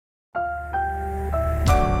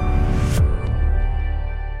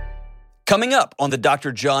Coming up on the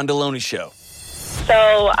Dr. John Delony Show.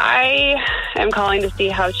 So I am calling to see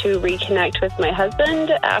how to reconnect with my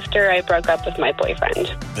husband after I broke up with my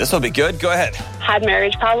boyfriend. This will be good. Go ahead. Had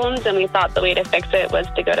marriage problems, and we thought the way to fix it was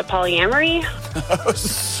to go to polyamory. Oh,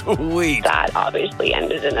 sweet. That obviously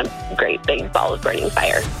ended in a great big ball of burning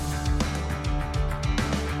fire.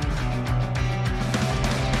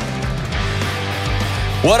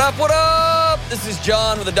 What up, what up? This is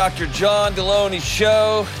John with the Dr. John Delony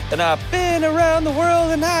Show, and I've been around the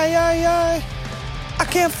world, and I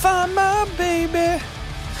can't find my baby.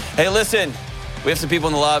 Hey, listen, we have some people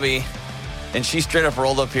in the lobby, and she straight up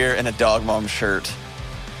rolled up here in a Dog Mom shirt.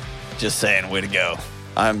 Just saying, way to go.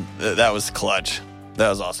 That was clutch. That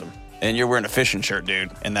was awesome. And you're wearing a fishing shirt,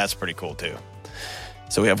 dude, and that's pretty cool, too.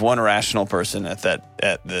 So we have one rational person at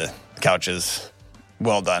the couches.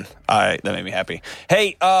 Well done. That made me happy.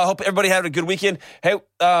 Hey, hope everybody had a good weekend. Hey,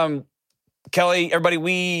 Kelly, everybody,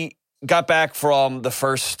 we got back from the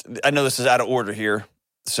first, I know this is out of order here,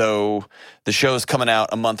 so the show is coming out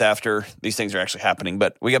a month after these things are actually happening,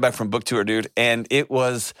 but we got back from book tour, dude, and it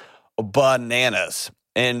was bananas.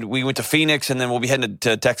 And we went to Phoenix, and then we'll be heading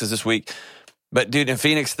to Texas this week. But, dude, in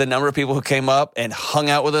Phoenix, the number of people who came up and hung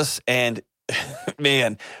out with us and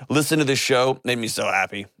man, listen to this show made me so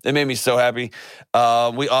happy. It made me so happy.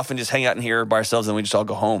 We often just hang out in here by ourselves and we just all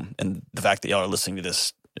go home. And the fact that y'all are listening to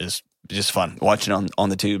this is just fun. Watching on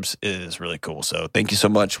the tubes is really cool. So thank you so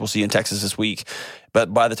much. We'll see you in Texas this week.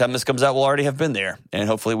 But by the time this comes out, we'll already have been there. And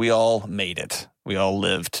hopefully we all made it. We all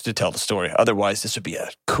lived to tell the story. Otherwise, this would be a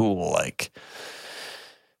cool,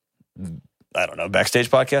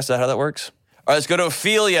 backstage podcast. Is that how that works? All right, let's go to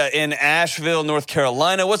Ophelia in Asheville, North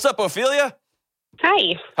Carolina. What's up, Ophelia?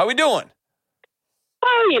 Hi. How we doing?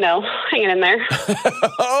 Oh, hanging in there.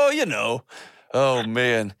 Oh,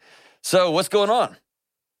 man. So what's going on?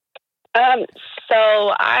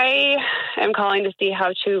 So I am calling to see how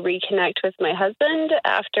to reconnect with my husband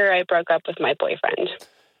after I broke up with my boyfriend.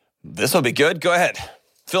 This will be good. Go ahead.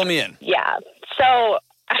 Fill me in. Yeah. So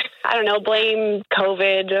I don't know, blame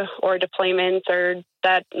COVID or deployments or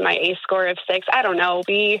that my ACE score of 6. I don't know.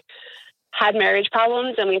 We had marriage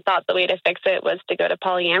problems, and we thought the way to fix it was to go to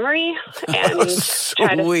polyamory and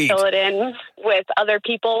try to fill it in with other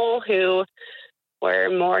people who were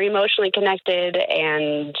more emotionally connected,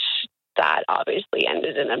 and that obviously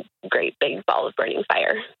ended in a great big ball of burning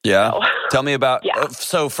fire. Yeah. So, tell me about, yeah.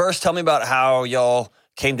 So first tell me about how y'all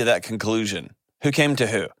came to that conclusion. Who came to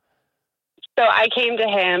who? So I came to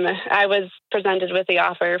him. I was presented with the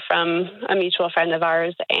offer from a mutual friend of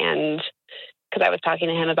ours, and because I was talking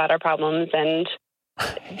to him about our problems, and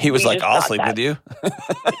he was like, I'll sleep with you.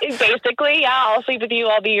 Basically, yeah, I'll sleep with you.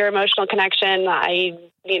 I'll be your emotional connection. That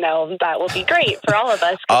will be great for all of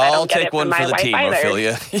us. I'll take one for the team,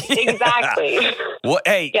 Ophelia. Exactly. What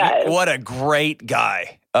a great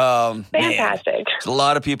guy. Fantastic. Man, there's a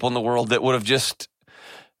lot of people in the world that would have just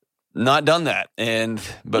not done that.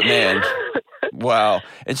 But man, wow.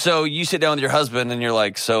 And so you sit down with your husband and you're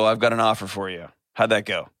like, so I've got an offer for you. How'd that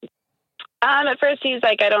go? At first he's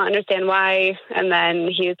like, I don't understand why. And then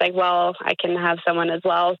he was like, well, I can have someone as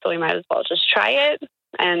well, so we might as well just try it.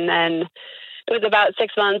 And then it was about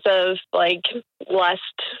 6 months of lust,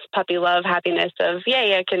 puppy love, happiness of,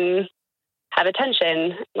 yay, I can have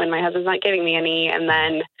attention when my husband's not giving me any. And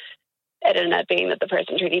then it ended up being that the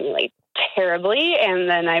person treated me terribly. And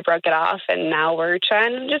then I broke it off. And now we're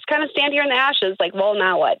trying to just kind of stand here in the ashes. Well,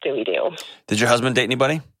 now what do we do? Did your husband date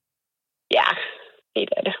anybody? Yeah, he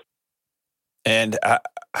did. And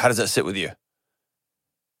how does that sit with you?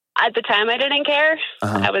 At the time, I didn't care.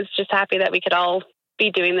 Uh-huh. I was just happy that we could all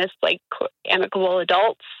be doing this amicable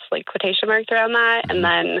adults, quotation marks around that. Mm-hmm. And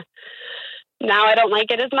then now I don't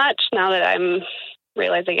like it as much, now that I'm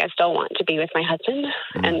realizing I still want to be with my husband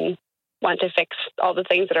and want to fix all the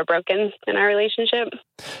things that are broken in our relationship.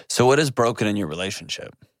 So what is broken in your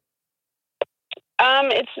relationship?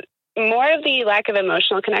 It's more of the lack of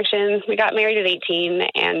emotional connection. We got married at 18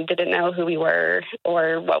 and didn't know who we were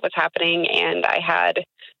or what was happening. And I had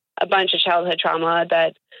a bunch of childhood trauma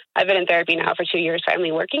that I've been in therapy now for 2 years,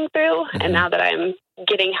 finally working through. Mm-hmm. And now that I'm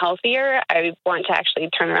getting healthier, I want to actually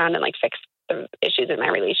turn around and fix the issues in my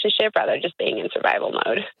relationship rather than just being in survival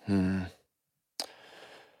mode. And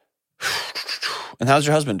how's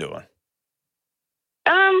your husband doing?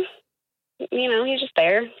 He's just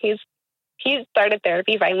there. He's started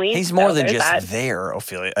therapy finally. He's more than just there,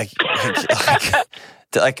 Ophelia.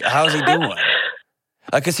 How's he doing?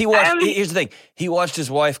 Because he watched. Here's the thing: he watched his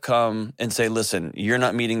wife come and say, "Listen, you're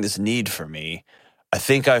not meeting this need for me. I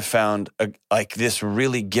think I found like this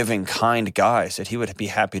really giving, kind guy said he would be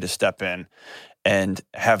happy to step in and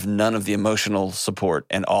have none of the emotional support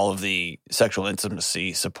and all of the sexual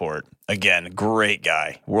intimacy support. Again, great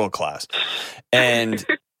guy, world class. And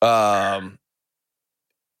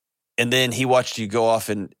then he watched you go off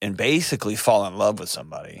and basically fall in love with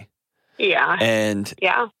somebody. Yeah. And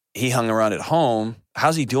yeah. He hung around at home.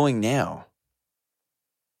 How's he doing now?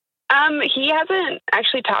 He hasn't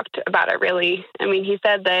actually talked about it really. I mean, he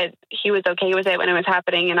said that he was okay with it when it was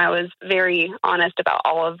happening, and I was very honest about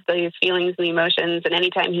all of the feelings and emotions. And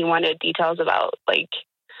anytime he wanted details about like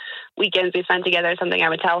weekends we spent together or something, I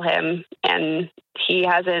would tell him. And he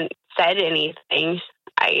hasn't said anything.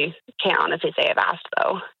 I can't honestly say I've asked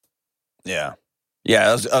though. Yeah.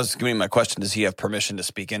 Yeah, I was giving my question, does he have permission to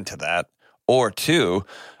speak into that? Or two,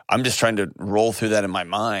 I'm just trying to roll through that in my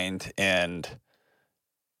mind and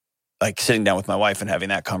like sitting down with my wife and having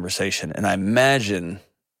that conversation. And I imagine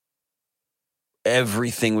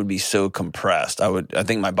everything would be so compressed. I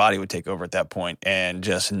think my body would take over at that point and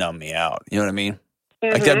just numb me out. You know what I mean?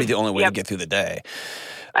 Mm-hmm. Like that'd be the only way to get through the day.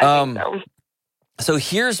 I think so. So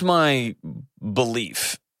here's my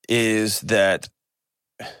belief is that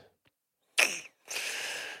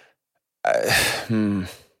before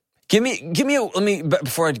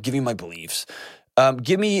I give you my beliefs,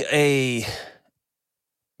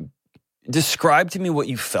 describe to me what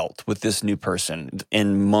you felt with this new person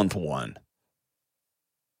in month one.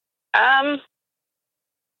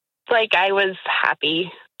 Like I was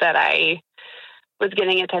happy that I was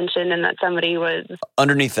getting attention and that somebody was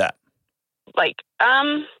underneath that. Like,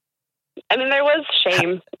 I mean, there was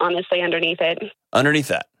shame, honestly, underneath it. Underneath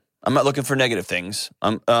that. I'm not looking for negative things.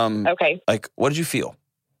 Okay. Like, what did you feel?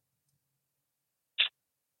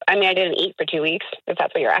 I mean, I didn't eat for 2 weeks, if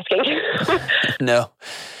that's what you're asking. No.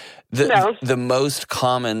 No. The most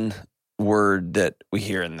common word that we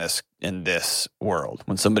hear in this world,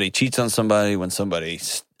 when somebody cheats on somebody, when somebody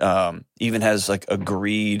even has like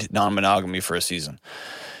agreed non-monogamy for a season,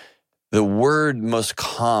 the word most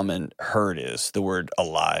common heard is the word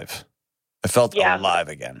alive. I felt alive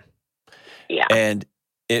again. Yeah. And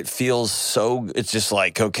it feels it's just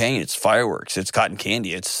like cocaine. It's fireworks. It's cotton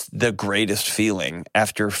candy. It's the greatest feeling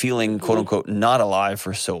after feeling, quote unquote, not alive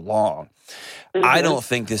for so long. Mm-hmm. I don't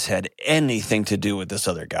think this had anything to do with this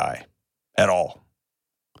other guy at all.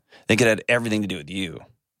 I think it had everything to do with you.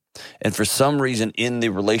 And for some reason in the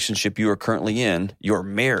relationship you are currently in, your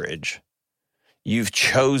marriage, you've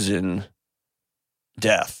chosen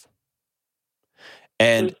death.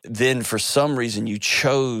 And then for some reason you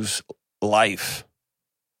chose life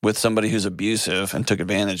with somebody who's abusive and took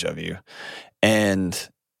advantage of you. And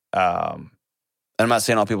I'm not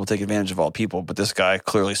saying all people take advantage of all people, but this guy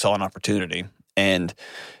clearly saw an opportunity. And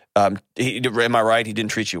am I right? He didn't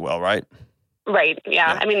treat you well, right? Right.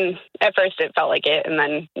 Yeah. I mean, at first it felt like it, and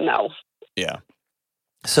then no. Yeah.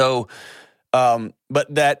 So,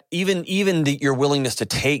 but that even your willingness to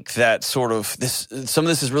take that sort of some of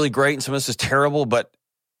this is really great and some of this is terrible, but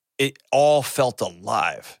it all felt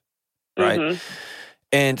alive, right? Mm-hmm.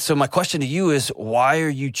 And so my question to you is, why are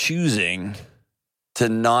you choosing to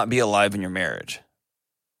not be alive in your marriage?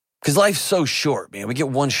 Because life's so short, man. We get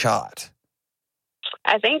one shot.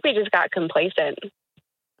 I think we just got complacent.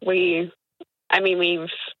 We've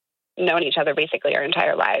known each other basically our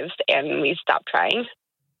entire lives, and we stopped trying.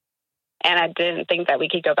 And I didn't think that we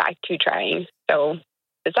could go back to trying. So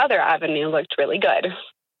this other avenue looked really good.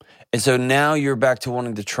 And so now you're back to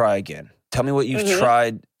wanting to try again. Tell me what you've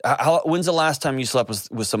tried. When's the last time you slept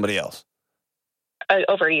with somebody else?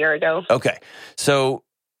 Over a year ago. Okay. So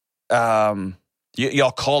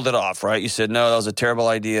y'all called it off, right? You said, no, that was a terrible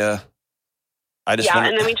idea. And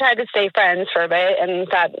then we tried to stay friends for a bit, and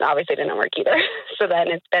that obviously didn't work either. So then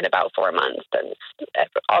it's been about 4 months since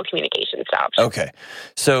all communication stopped. Okay.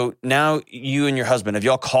 So now you and your husband, have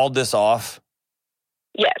y'all called this off?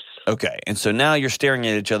 Yes. Okay. And so now you're staring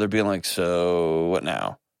at each other being like, so what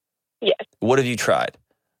now? Yes. What have you tried?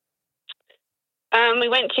 We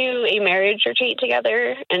went to a marriage retreat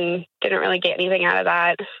together and didn't really get anything out of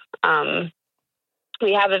that.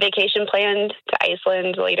 We have a vacation planned to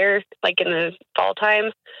Iceland later, like in the fall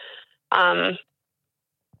time. That's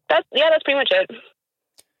pretty much it.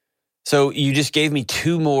 So you just gave me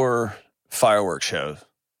 2 more fireworks shows.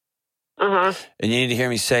 Uh-huh. And you need to hear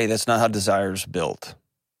me say that's not how Desire's built.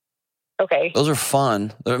 Okay. Those are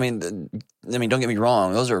fun. I mean, don't get me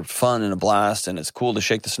wrong. Those are fun and a blast, and it's cool to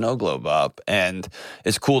shake the snow globe up, and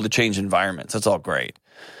it's cool to change environments. That's all great.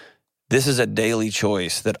 This is a daily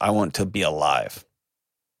choice that I want to be alive.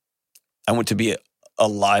 I want to be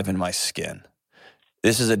alive in my skin.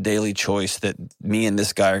 this is a daily choice that me and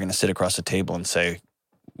this guy are going to sit across the table and say,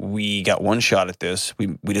 we got one shot at this. We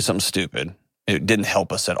did something stupid. It didn't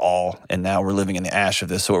help us at all. And now we're living in the ash of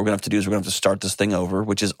this. So what we're going to have to do is we're going to have to start this thing over,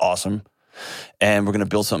 which is awesome. And we're going to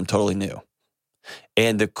build something totally new.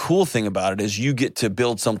 And the cool thing about it is you get to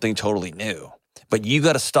build something totally new. But you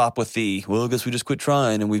got to stop with I guess we just quit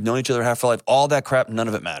trying and we've known each other half our life. All that crap, none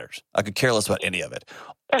of it matters. I could care less about any of it.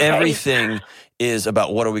 Okay. Everything is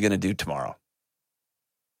about what are we going to do tomorrow?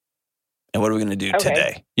 And what are we going to do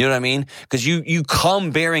today? You know what I mean? Because you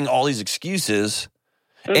come bearing all these excuses.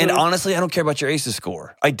 Mm-hmm. And honestly, I don't care about your ACEs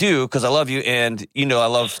score. I do because I love you. And, I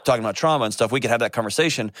love talking about trauma and stuff. We could have that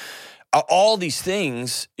conversation. All these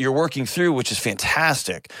things you're working through, which is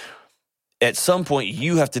fantastic. At some point,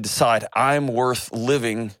 you have to decide I'm worth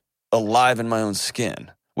living alive in my own skin,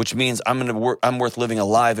 which means I'm worth living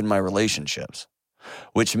alive in my relationships,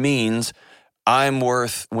 which means I'm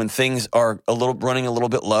worth when things are running a little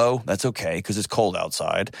bit low. That's okay because it's cold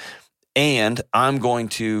outside. And I'm going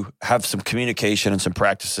to have some communication and some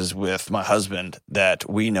practices with my husband that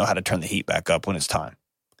we know how to turn the heat back up when it's time.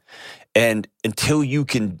 And until you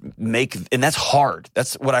can and that's hard.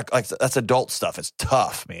 That's that's adult stuff. It's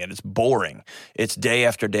tough, man. It's boring. It's day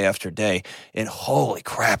after day after day. And holy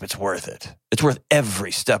crap, it's worth it. It's worth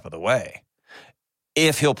every step of the way.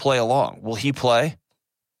 If he'll play along. Will he play?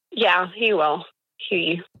 Yeah, he will.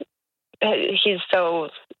 He's so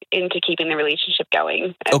into keeping the relationship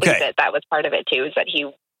going. I think that was part of it too, is that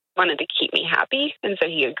he wanted to keep me happy. And so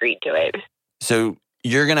he agreed to it. So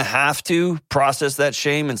you're going to have to process that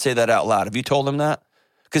shame and say that out loud. Have you told him that?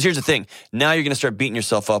 Because here's the thing. Now you're going to start beating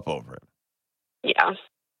yourself up over it. Yeah.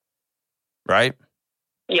 Right?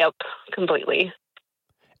 Yep, completely.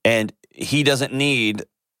 And he doesn't need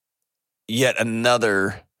yet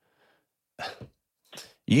another.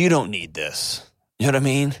 You don't need this. You know what I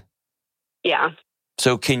mean? Yeah.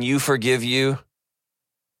 So can you forgive you?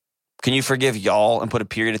 Can you forgive y'all and put a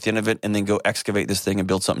period at the end of it and then go excavate this thing and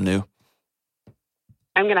build something new?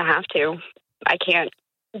 I'm going to have to. I can't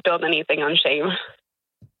build anything on shame.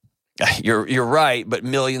 You're right, but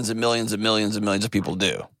millions and millions and millions and millions of people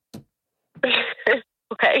do.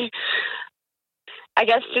 Okay. I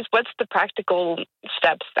guess just what's the practical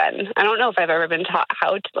steps then? I don't know if I've ever been taught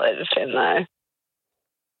how to live in the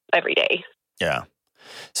everyday. Yeah.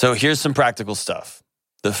 So here's some practical stuff.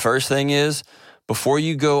 The first thing is, before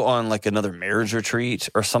you go on like another marriage retreat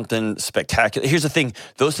or something spectacular, here's the thing.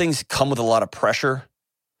 Those things come with a lot of pressure.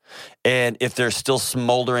 And if there's still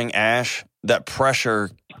smoldering ash, that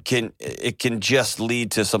pressure can just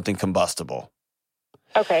lead to something combustible.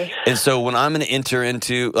 Okay. And so when I'm going to enter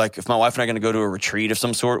into, like, if my wife and I are going to go to a retreat of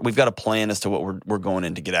some sort, we've got a plan as to what we're going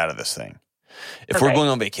in to get out of this thing. If we're going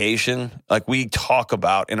on vacation, like we talk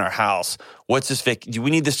about in our house, do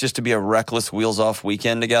we need this just to be a reckless wheels off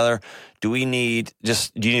weekend together? Do you need to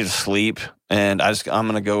sleep? And I'm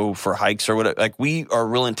going to go for hikes or whatever. Like we are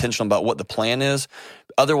real intentional about what the plan is.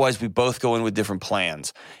 Otherwise, we both go in with different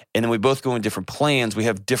plans. And then we both go in different plans. We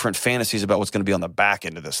have different fantasies about what's going to be on the back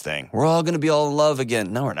end of this thing. We're all going to be all in love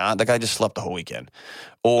again. No, we're not. That guy just slept the whole weekend.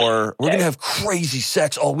 Or we're going to have crazy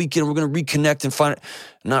sex all weekend. We're going to reconnect and find it.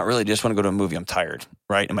 Not really. Just want to go to a movie. I'm tired,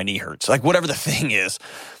 right? And my knee hurts. Like whatever the thing is.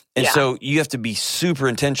 And so you have to be super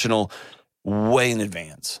intentional way in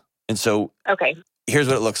advance. And so here's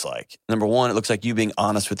what it looks like. Number one, it looks like you being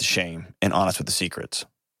honest with the shame and honest with the secrets.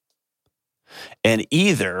 And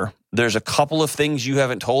either there's a couple of things you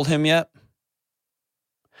haven't told him yet.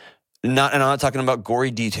 And I'm not talking about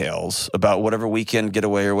gory details about whatever weekend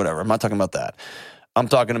getaway or whatever. I'm not talking about that. I'm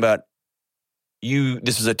talking about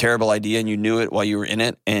this was a terrible idea and you knew it while you were in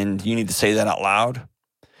it and you need to say that out loud.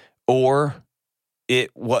 Or you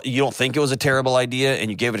don't think it was a terrible idea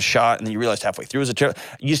and you gave it a shot and then you realized halfway through it was a terrible.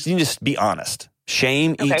 You just need to be honest.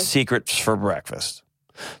 Shame eats secrets for breakfast.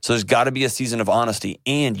 So there's got to be a season of honesty,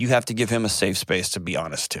 and you have to give him a safe space to be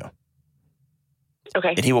honest too.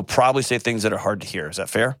 Okay. And he will probably say things that are hard to hear. Is that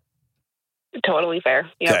fair? Totally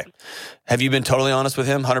fair. Yep. Okay. Have you been totally honest with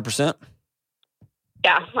him, 100%?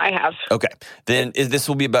 Yeah, I have. Okay. Then this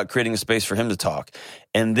will be about creating a space for him to talk.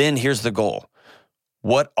 And then here's the goal.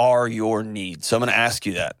 What are your needs? So I'm going to ask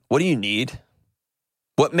you that. What do you need?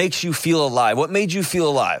 What makes you feel alive? What made you feel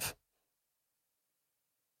alive?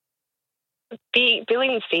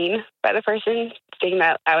 Feeling seen by the person, seeing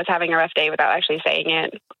that I was having a rough day without actually saying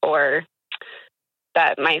it, or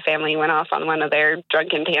that my family went off on one of their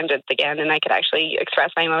drunken tangents again and I could actually express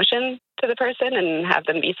my emotion to the person and have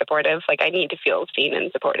them be supportive. Like I need to feel seen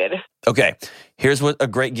and supported. Okay. Here's what a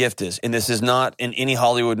great gift is. And this is not in any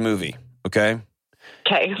Hollywood movie. Okay.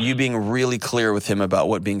 Okay. You being really clear with him about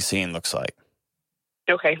what being seen looks like.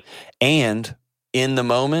 Okay. And in the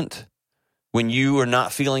moment, when you are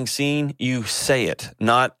not feeling seen, you say it,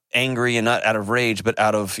 not angry and not out of rage, but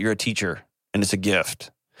out of you're a teacher and it's a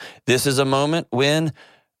gift. This is a moment when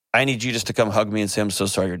I need you just to come hug me and say, I'm so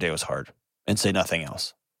sorry your day was hard, and say nothing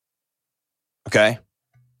else. Okay?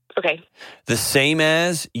 Okay. The same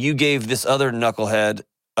as you gave this other knucklehead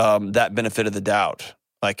that benefit of the doubt.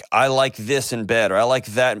 Like, I like this in bed, or I like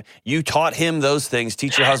that. You taught him those things.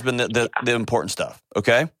 Teach your husband the important stuff.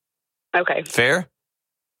 Okay? Okay. Fair?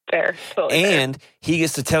 Fair. Totally and he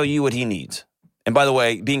gets to tell you what he needs. And by the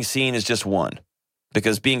way, being seen is just one.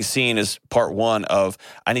 Because being seen is part one of,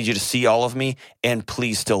 I need you to see all of me and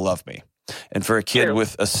please still love me. And for a kid True.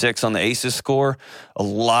 with a 6 on the ACEs score, a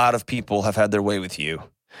lot of people have had their way with you,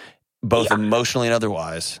 both emotionally and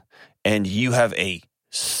otherwise. And you have a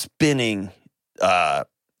spinning,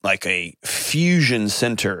 like a fusion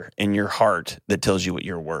center in your heart that tells you what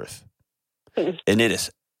you're worth. And it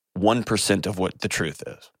is 1% of what the truth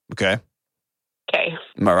is. Okay? Okay.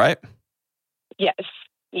 Am I right? Yes.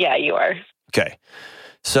 Yeah, you are. Okay.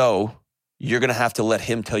 So you're going to have to let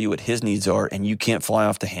him tell you what his needs are, and you can't fly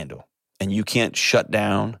off the handle, and you can't shut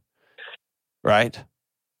down, right?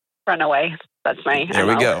 Run away. That's my There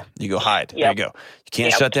MO. we go. You go hide. Yep. There you go. You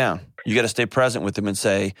can't Yep. shut down. You got to stay present with him and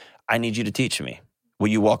say, I need you to teach me. Will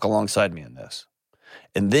you walk alongside me in this?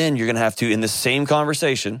 And then you're going to have to, in the same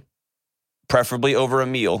conversation, preferably over a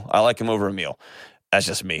meal. I like him over a meal. That's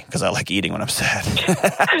just me, because I like eating when I'm sad.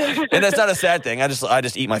 And that's not a sad thing. I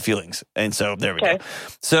just eat my feelings. And so there we go.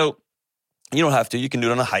 So you don't have to. You can do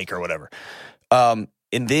it on a hike or whatever. And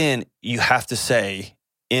then you have to say,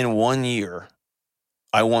 in 1 year,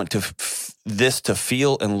 I want this to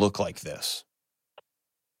feel and look like this.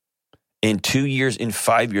 In 2 years, in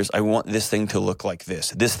 5 years, I want this thing to look like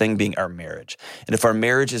this. This thing being our marriage. And if our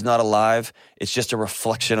marriage is not alive, it's just a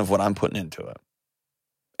reflection of what I'm putting into it.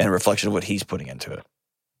 And a reflection of what he's putting into it.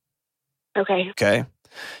 Okay. Okay?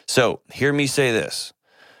 So, hear me say this.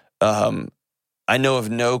 I know of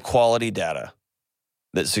no quality data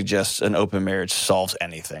that suggests an open marriage solves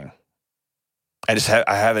anything. I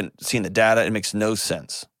haven't seen the data. It makes no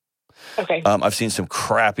sense. Okay. I've seen some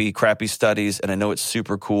crappy studies, and I know it's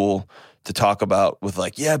super cool to talk about with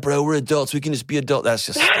like, yeah, bro, we're adults. We can just be adult. That's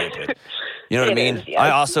just stupid. You know what I mean? Is, yes. I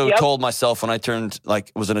also told myself when I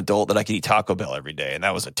was an adult that I could eat Taco Bell every day, and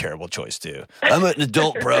that was a terrible choice too. I'm an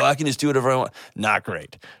adult, bro. I can just do whatever I want. Not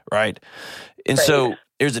great, right? And so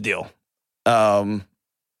here's the deal.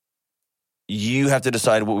 You have to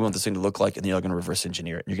decide what we want this thing to look like, and then you're going to reverse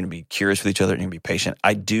engineer it. You're going to be curious with each other, and you're going to be patient.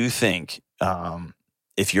 I do think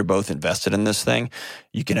if you're both invested in this thing,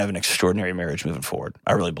 you can have an extraordinary marriage moving forward.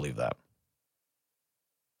 I really believe that.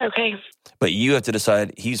 Okay. But you have to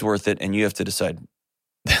decide he's worth it, and you have to decide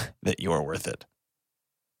that you're worth it.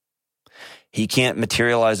 He can't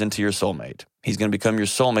materialize into your soulmate. He's going to become your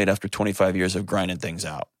soulmate after 25 years of grinding things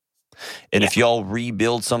out. And if y'all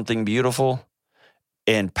rebuild something beautiful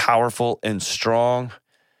and powerful and strong,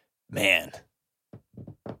 man,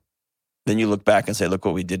 then you look back and say, look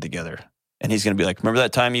what we did together. And he's going to be like, remember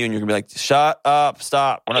that time you? And you're going to be like, shut up,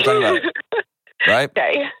 stop. We're not talking about it. Right?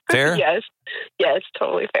 Okay. Fair? Yes,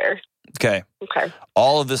 totally fair. Okay.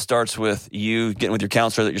 All of this starts with you getting with your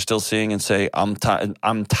counselor that you're still seeing and say, I'm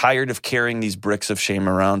tired of carrying these bricks of shame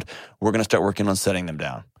around. We're going to start working on setting them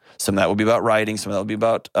down. Some of that will be about writing. Some of that will be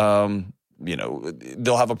about,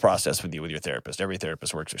 they'll have a process with you, with your therapist. Every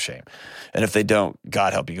therapist works with shame. And if they don't,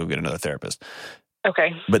 God help you, go get another therapist.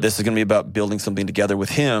 Okay. But this is going to be about building something together with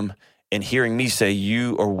him and hearing me say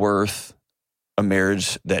you are worth a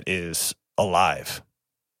marriage that is alive.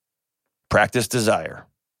 Practice desire.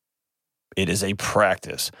 It is a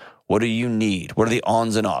practice. What do you need? What are the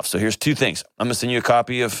ons and offs? So here's 2 things. I'm going to send you a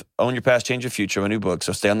copy of Own Your Past, Change Your Future, a new book.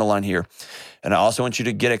 So stay on the line here. And I also want you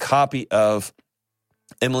to get a copy of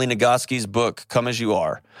Emily Nagoski's book, Come As You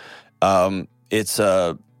Are. It's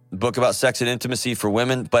a book about sex and intimacy for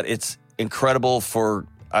women, but it's incredible for,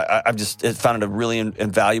 I've just found it a really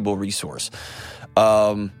invaluable resource.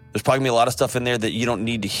 There's probably going to be a lot of stuff in there that you don't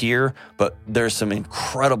need to hear, but there's some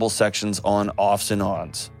incredible sections on offs and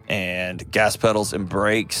ons and gas pedals and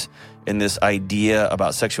brakes and this idea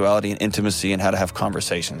about sexuality and intimacy and how to have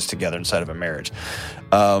conversations together inside of a marriage.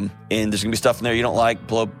 And there's going to be stuff in there you don't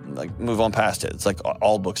like, move on past it. It's like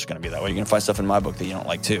all books are going to be that way. You're going to find stuff in my book that you don't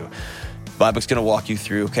like too. My book's going to walk you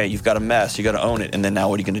through, okay, you've got a mess, you got to own it, and then now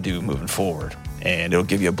what are you going to do moving forward? And it'll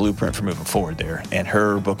give you a blueprint for moving forward there. And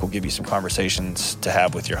her book will give you some conversations to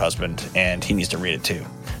have with your husband, and he needs to read it too,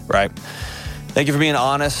 right? Thank you for being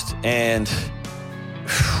honest, and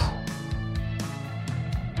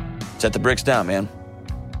set the bricks down, man.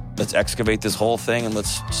 Let's excavate this whole thing, and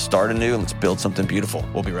let's start anew, and let's build something beautiful.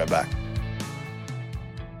 We'll be right back.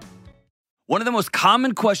 One of the most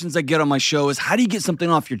common questions I get on my show is, how do you get something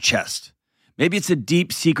off your chest? Maybe it's a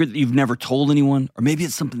deep secret that you've never told anyone, or maybe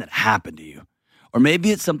it's something that happened to you. Or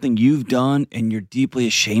maybe it's something you've done and you're deeply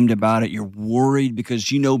ashamed about it. You're worried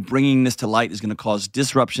because you know bringing this to light is going to cause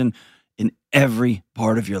disruption in every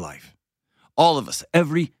part of your life. All of us,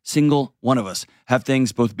 every single one of us, have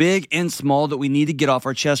things both big and small that we need to get off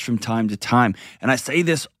our chest from time to time. And I say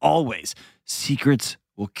this always, secrets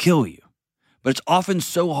will kill you. But it's often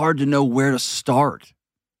so hard to know where to start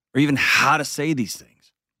or even how to say these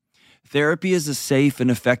things. Therapy is a safe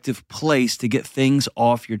and effective place to get things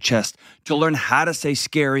off your chest, to learn how to say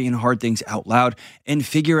scary and hard things out loud, and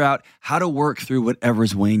figure out how to work through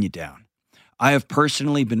whatever's weighing you down. I have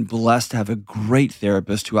personally been blessed to have a great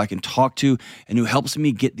therapist who I can talk to and who helps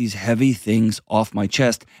me get these heavy things off my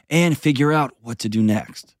chest and figure out what to do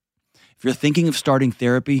next. If you're thinking of starting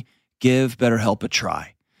therapy, give BetterHelp a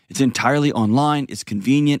try. It's entirely online, it's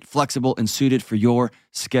convenient, flexible, and suited for your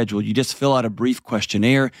schedule. You just fill out a brief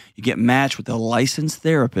questionnaire, you get matched with a licensed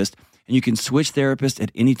therapist, and you can switch therapists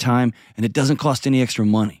at any time, and it doesn't cost any extra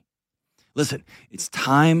money. Listen, it's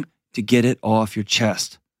time to get it off your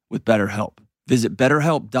chest with BetterHelp. Visit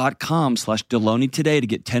BetterHelp.com/Delony today to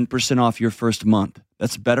get 10% off your first month.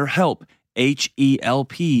 That's BetterHelp,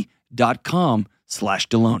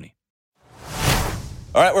 HELP.com/Delony.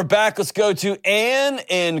 All right, we're back. Let's go to Ann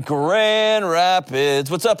in Grand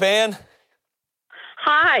Rapids. What's up, Ann?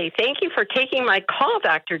 Hi. Thank you for taking my call,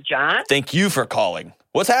 Dr. John. Thank you for calling.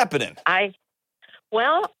 What's happening? I'm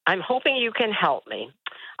hoping you can help me.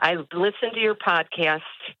 I listened to your podcast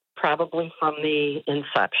probably from the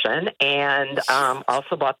inception and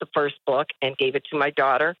also bought the first book and gave it to my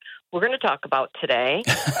daughter. We're going to talk about today,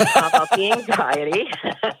 about the anxiety.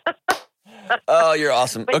 Oh, you're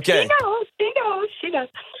awesome. But okay. She knows.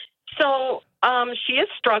 So she has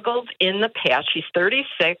struggled in the past. She's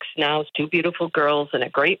 36 now, has two beautiful girls and a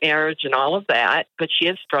great marriage and all of that. But she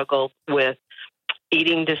has struggled with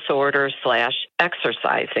eating disorder /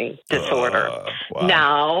 exercising disorder. Wow.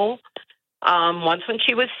 Now, once when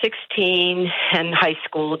she was 16 and high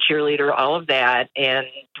school cheerleader, all of that, and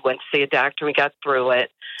went to see a doctor, we got through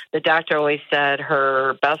it. The doctor always said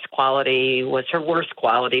her best quality was her worst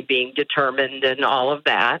quality, being determined and all of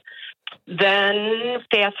that. Then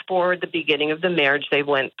fast forward the beginning of the marriage, she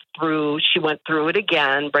went through it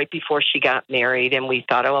again right before she got married, and we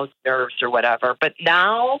thought, oh, it was nerves or whatever. But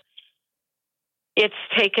now it's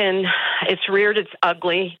reared its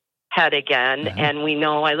ugly head again. Mm-hmm. And we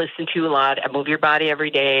know, I listen to you a lot. I move your body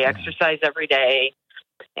every day, exercise every day.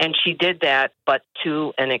 And she did that, but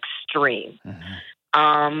to an extreme. Mm-hmm.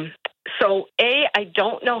 So A, I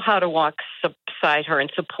don't know how to walk beside her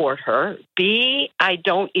and support her. B, I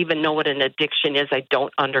don't even know what an addiction is. I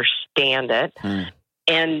don't understand it. Mm.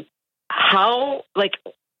 And how,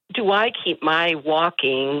 do I keep my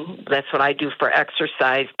walking? That's what I do for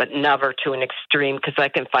exercise, but never to an extreme, because I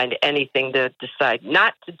can find anything to decide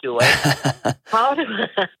not to do it. How do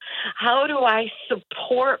I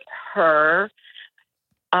support her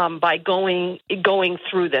by going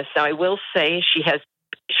through this? Now, I will say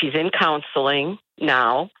she's in counseling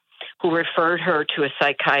now, who referred her to a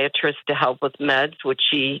psychiatrist to help with meds, which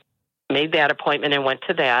she made that appointment and went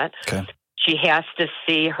to that. Okay. She has to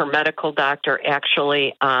see her medical doctor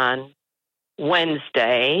actually on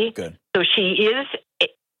Wednesday. Good. So she's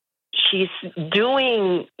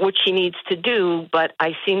doing what she needs to do, but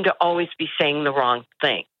I seem to always be saying the wrong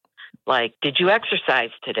thing. Like, did you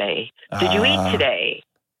exercise today? Did you eat today?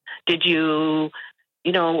 Did you,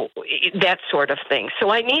 that sort of thing. So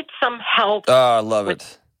I need some help. Oh, I love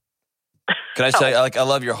it. Can I say, I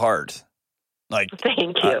love your heart.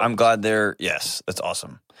 Thank you. I'm glad yes, that's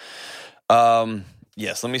awesome.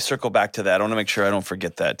 Yes, let me circle back to that. I want to make sure I don't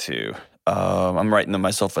forget that too. I'm writing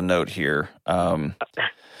myself a note here. All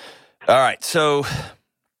right. So,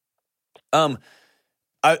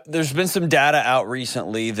 there's been some data out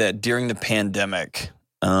recently that during the pandemic,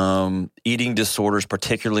 eating disorders,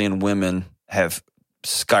 particularly in women, have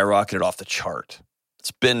skyrocketed off the chart. It's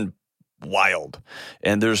been wild.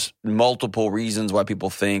 And there's multiple reasons why people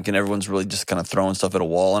think, and everyone's really just kind of throwing stuff at a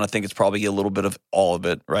wall. And I think it's probably a little bit of all of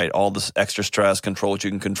it, right? All this extra stress, control what you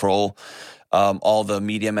can control, all the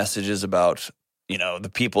media messages about,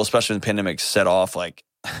 the people, especially in the pandemic, set off like,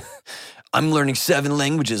 I'm learning 7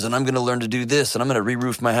 languages and I'm going to learn to do this and I'm going to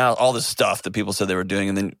re-roof my house, all this stuff that people said they were doing.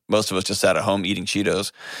 And then most of us just sat at home eating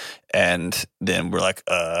Cheetos. And then we're like,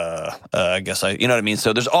 I guess you know what I mean?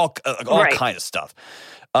 So there's all right. kind of stuff.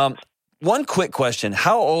 One quick question.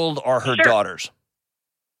 How old are her daughters?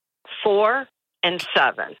 4 and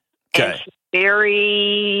 7. Okay. And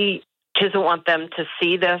she doesn't want them to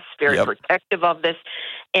see this, very protective of this.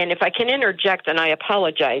 And if I can interject, and I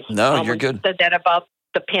apologize. No, you're good. You said that about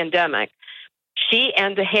the pandemic. She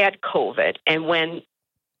had COVID, and when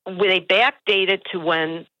they backdated to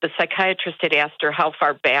when the psychiatrist had asked her how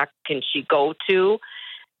far back can she go to,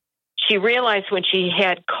 she realized when she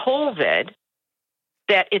had COVID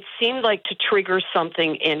that it seemed like to trigger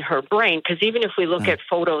something in her brain. Because even if we look at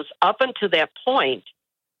photos up until that point,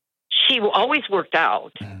 she always worked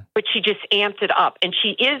out, but she just amped it up. And she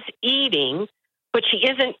is eating, but she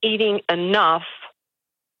isn't eating enough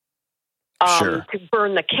to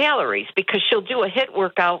burn the calories, because she'll do a HIIT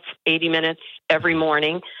workout for 80 minutes every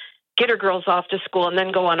morning, get her girls off to school, and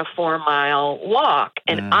then go on a 4-mile walk.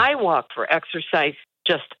 And I walk for exercise,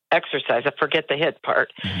 just exercise. I forget the HIIT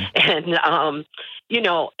part. And,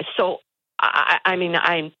 so I mean,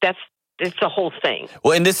 it's a whole thing.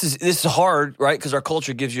 Well, and this is hard, right? Because our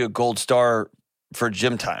culture gives you a gold star for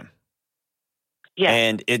gym time. Yeah.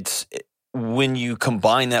 And when you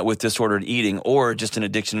combine that with disordered eating or just an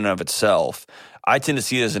addiction in and of itself, I tend to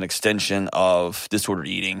see it as an extension of disordered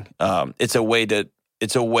eating. It's a way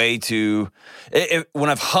to when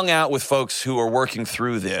I've hung out with folks who are working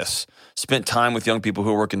through this, spent time with young people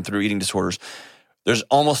who are working through eating disorders, there's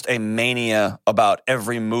almost a mania about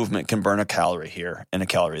every movement can burn a calorie here and a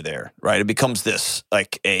calorie there, right? It becomes this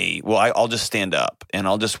I'll just stand up and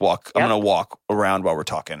I'll just walk. Yep. I'm going to walk around while we're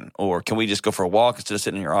talking. Or can we just go for a walk instead of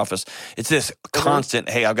sitting in your office? It's this constant,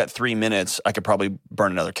 hey, I've got 3 minutes. I could probably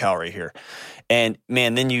burn another calorie here. And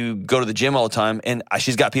man, then you go to the gym all the time, and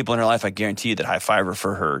she's got people in her life, I guarantee you, that high five her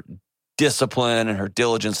for her discipline and her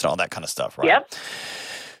diligence and all that kind of stuff, right? Yep.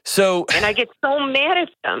 So, and I get so mad at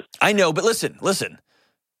them. I know, but listen.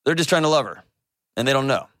 They're just trying to love her, and they don't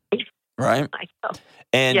know, right? I know.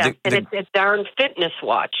 And it's a darn fitness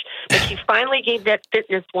watch. But she finally gave that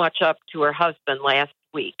fitness watch up to her husband last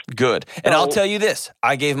week. Good. And I'll tell you this.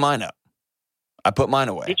 I gave mine up. I put mine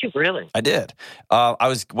away. Did you really? I did. I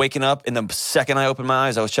was waking up, and the second I opened my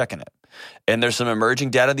eyes, I was checking it. And there's some emerging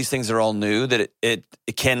data. These things are all new, that it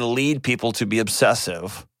can lead people to be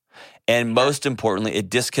obsessive. And most importantly, it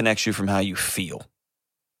disconnects you from how you feel.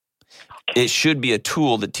 It should be a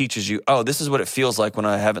tool that teaches you, oh, this is what it feels like when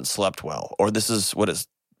I haven't slept well, or this is what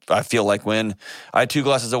I feel like when I had 2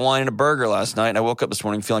 glasses of wine and a burger last night, and I woke up this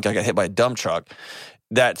morning feeling like I got hit by a dump truck.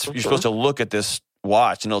 You're supposed to look at this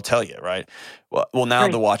watch, and it'll tell you, right? Well, now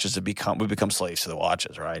the watches we've become slaves to the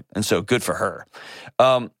watches, right? And so good for her.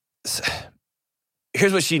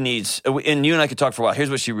 Here's what she needs, and you and I could talk for a while. Here's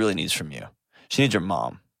what she really needs from you. She needs her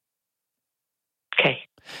mom. Okay.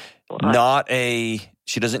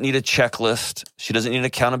 She doesn't need a checklist. She doesn't need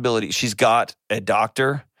accountability. She's got a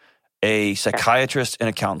doctor, a psychiatrist, and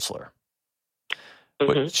a counselor.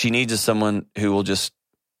 What she needs is someone who will just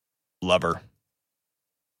love her.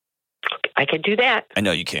 I can do that. I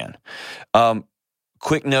know you can.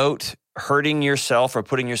 Quick note, hurting yourself or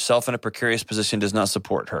putting yourself in a precarious position does not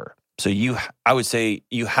support her. So I would say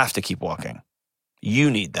you have to keep walking.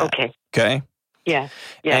 You need that. Okay? Yeah.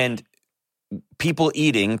 And people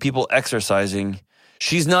eating, people exercising,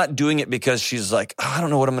 she's not doing it because she's like, I don't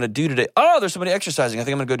know what I'm going to do today. Oh, there's somebody exercising. I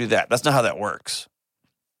think I'm going to go do that. That's not how that works,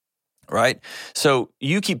 right? So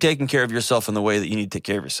you keep taking care of yourself in the way that you need to take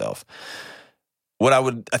care of yourself. What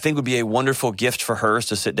I think would be a wonderful gift for her is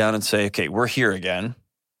to sit down and say, okay, we're here again.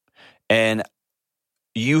 And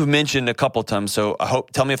you've mentioned a couple of times, so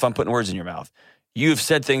tell me if I'm putting words in your mouth. You've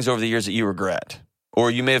said things over the years that you regret. Or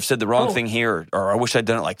you may have said the wrong thing here, or I wish I'd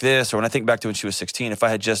done it like this. Or when I think back to when she was 16, if I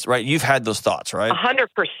had just, right, you've had those thoughts, right? 100%.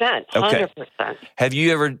 100%. Okay. Have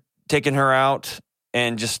you ever taken her out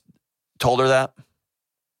and just told her that?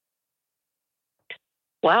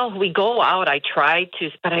 Well, we go out. I try to,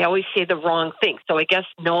 but I always say the wrong thing. So I guess,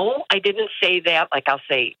 no, I didn't say that. Like I'll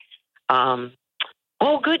say,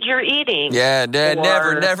 oh, good, you're eating. Yeah,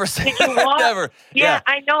 never say that. Never. Yeah,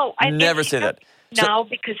 I know. I never say that. Now,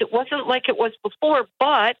 because it wasn't like it was before,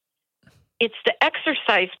 but it's the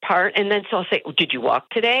exercise part. And then so I'll say, did you walk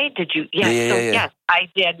today? Did you? Yes, I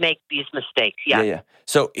did make these mistakes. Yeah.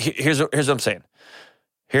 So here's what I'm saying.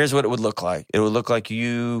 Here's what it would look like. It would look like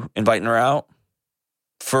you inviting her out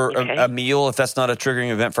for a meal, if that's not a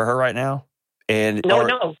triggering event for her right now.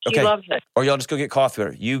 No, she loves it. Or y'all just go get coffee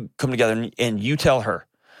with her. You come together and you tell her,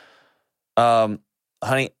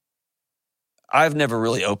 honey, I've never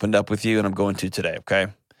really opened up with you, and I'm going to today, okay?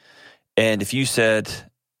 And if you said,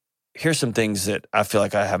 here's some things that I feel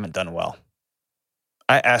like I haven't done well.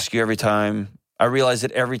 I ask you every time. I realize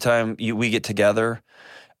that every time we get together,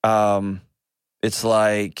 it's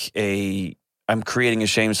like I'm creating a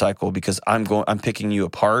shame cycle because I'm picking you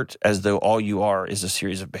apart as though all you are is a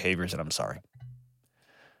series of behaviors, and I'm sorry.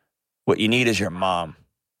 What you need is your mom.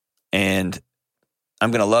 And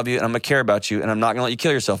I'm going to love you and I'm going to care about you and I'm not going to let you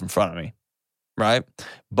kill yourself in front of me, right?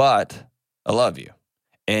 But I love you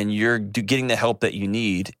and you're getting the help that you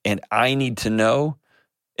need and I need to know,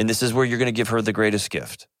 and this is where you're going to give her the greatest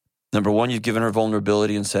gift. Number one, you've given her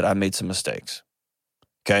vulnerability and said, I made some mistakes.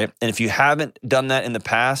 Okay? And if you haven't done that in the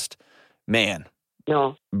past, man.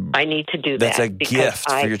 No, I need to do that. That's a gift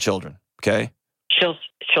for your children. Okay?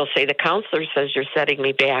 She'll say, the counselor says you're setting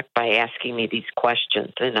me back by asking me these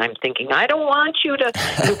questions. And I'm thinking, I don't want you to,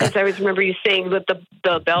 because I always remember you saying with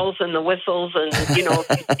the bells and the whistles and, you know,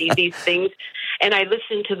 if you see these things. And I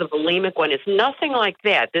listened to the bulimic one. It's nothing like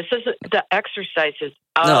that. This is, the exercise is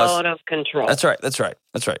out of control. That's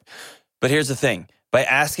right. But here's the thing. By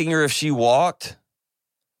asking her if she walked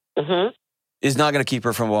is not going to keep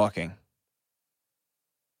her from walking.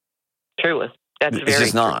 True. That's it's very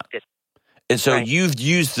just not. True. And so you've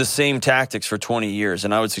used the same tactics for 20 years,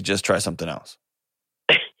 and I would suggest try something else.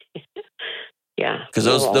 Yeah. Because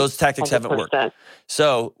those tactics 100%. haven't worked.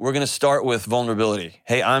 So we're going to start with vulnerability.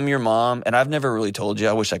 Hey, I'm your mom, and I've never really told you.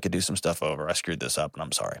 I wish I could do some stuff over. I screwed this up, and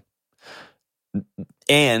I'm sorry.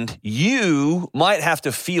 And you might have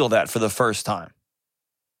to feel that for the first time.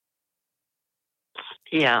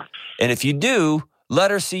 Yeah. And if you do,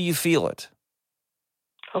 let her see you feel it.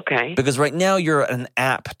 Okay. Because right now you're an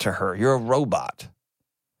app to her. You're a robot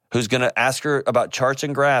who's going to ask her about charts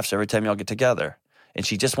and graphs every time y'all get together. And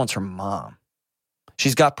she just wants her mom.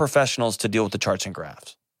 She's got professionals to deal with the charts and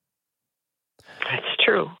graphs. That's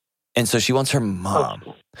true. And so she wants her mom.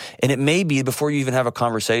 Oh. And it may be before you even have a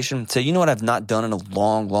conversation, say, you know what I've not done in a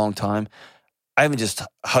long, long time? I haven't just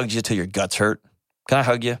hugged you till your guts hurt. Can I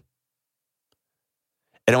hug you?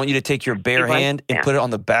 And I want you to take your bare hand and put it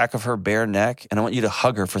on the back of her bare neck. And I want you to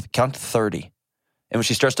hug her for count to 30. And when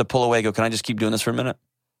she starts to pull away, go, can I just keep doing this for a minute?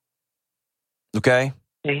 Okay?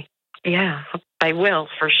 Yeah, I will,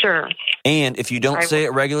 for sure. And if you don't say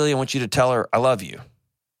it regularly, I want you to tell her, I love you.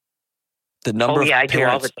 The number of parents. I do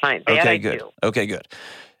all the time. That okay, I good. do. Okay, good.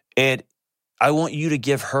 And I want you to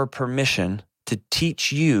give her permission to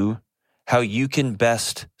teach you how you can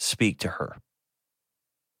best speak to her.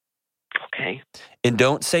 Okay. And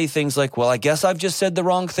don't say things like, well, I guess I've just said the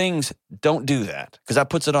wrong things. Don't do that because that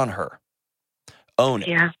puts it on her. Own it.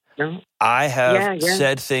 Yeah. No. I have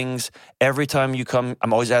said things every time you come.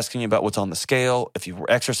 I'm always asking you about what's on the scale. If you were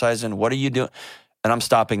exercising, what are you doing? And I'm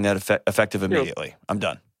stopping that effective immediately. I'm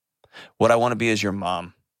done. What I want to be is your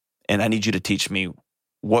mom. And I need you to teach me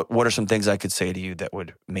what are some things I could say to you that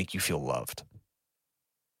would make you feel loved.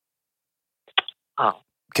 Oh.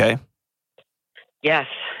 Okay? Yes.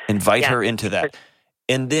 Invite her into that.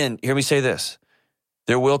 And then, hear me say this.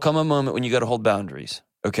 There will come a moment when you got to hold boundaries,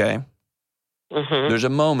 okay? Mm-hmm. There's a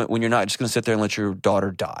moment when you're not just going to sit there and let your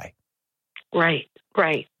daughter die. Right.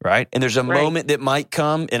 And there's a moment that might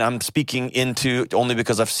come, and I'm speaking into only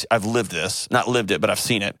because I've lived this, not lived it, but I've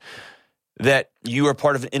seen it, that you are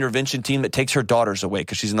part of an intervention team that takes her daughters away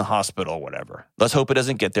because she's in the hospital or whatever. Let's hope it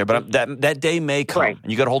doesn't get there, but that day may come,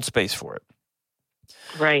 and you got to hold space for it.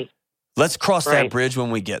 Right. Let's cross that bridge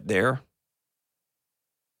when we get there.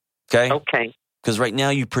 Okay? Because right now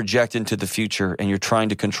you project into the future and you're trying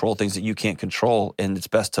to control things that you can't control, and it's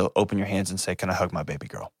best to open your hands and say, can I hug my baby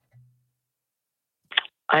girl?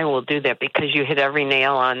 I will do that because you hit every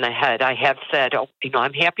nail on the head. I have said,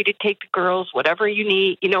 I'm happy to take the girls, whatever you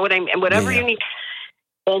need, you know what I mean? Whatever you need.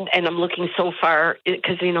 And I'm looking so far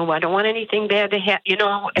because, I don't want anything bad to happen,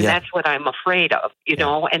 and that's what I'm afraid of,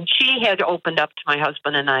 know. And she had opened up to my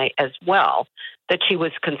husband and I as well that she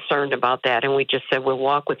was concerned about that. And we just said, we'll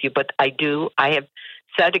walk with you. But I have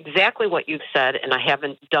said exactly what you've said, and I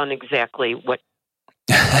haven't done exactly what.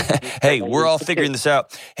 Hey, we're all figuring this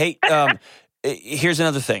out. Hey, here's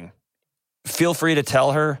another thing. Feel free to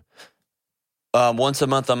tell her once a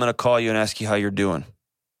month I'm going to call you and ask you how you're doing.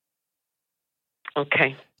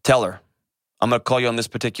 Okay. Tell her, I'm going to call you on this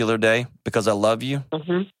particular day because I love you.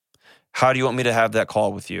 Mm-hmm. How do you want me to have that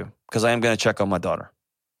call with you? Because I am going to check on my daughter.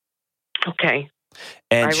 Okay.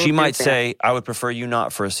 And she might say, I would prefer you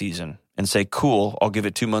not for a season. And say, cool, I'll give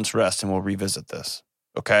it 2 months rest and we'll revisit this.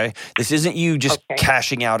 Okay? This isn't you just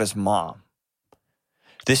cashing out as mom.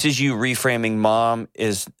 This is you reframing mom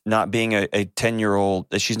is not being a 10-year-old.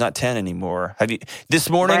 She's not 10 anymore. This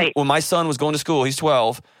morning when my son was going to school, he's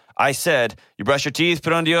 12, I said, you brush your teeth,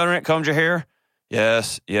 put on deodorant, combed your hair?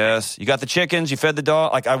 Yes. You got the chickens, you fed the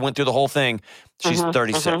dog? Like I went through the whole thing. She's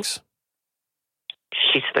 36.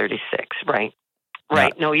 She's 36, right.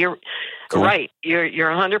 No, Cool. Right. You're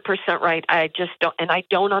 100% right. I just don't, and I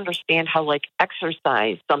don't understand how like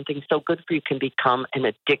exercise, something so good for you, can become an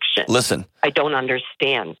addiction. Listen, I don't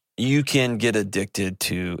understand. you can get addicted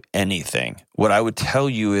to anything. What I would tell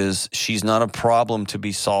you is she's not a problem to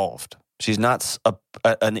be solved. She's not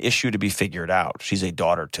an issue to be figured out. She's a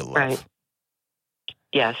daughter to love. Right.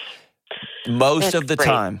 Yes. Most That's of the great.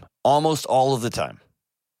 time, almost all of the time.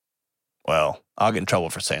 Well, I'll get in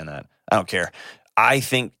trouble for saying that. I don't care. I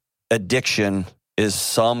think addiction is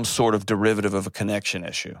some sort of derivative of a connection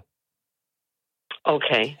issue.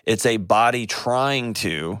 Okay. It's a body trying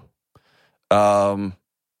to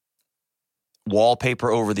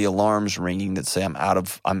wallpaper over the alarms ringing that say I'm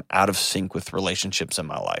out of sync with relationships in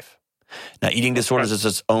my life. Now, eating disorders is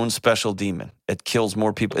its own special demon. It kills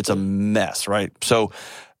more people. It's a mess, right? So,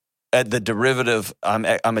 at the derivative,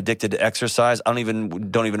 I'm addicted to exercise. I don't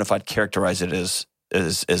even know if I'd characterize it as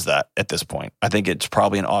that at this point. I think it's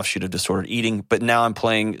probably an offshoot of disordered eating. But now I'm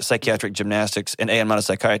playing psychiatric gymnastics, and A, I'm not a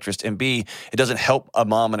psychiatrist, and B, it doesn't help a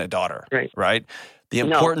mom and a daughter, right? The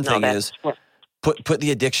important thing is put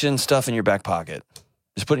the addiction stuff in your back pocket.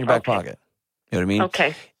 Just put it in your back pocket. You know what I mean?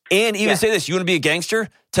 Okay. And even say this: you want to be a gangster?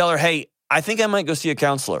 Tell her, hey, I think I might go see a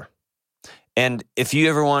counselor. And if you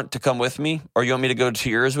ever want to come with me, or you want me to go to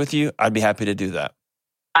yours with you, I'd be happy to do that.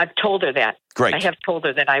 I've told her that. Great. I have told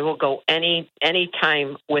her that I will go any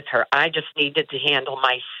time with her. I just needed to handle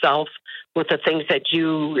myself with the things that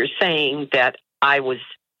you were saying that I was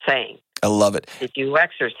saying. I love it. Did you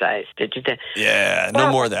exercise? Did you? Yeah,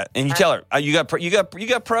 no more of that. And you tell her you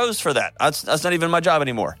got pros for that. That's not even my job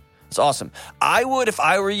anymore. It's awesome. I would, if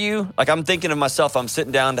I were you, like I'm thinking of myself, I'm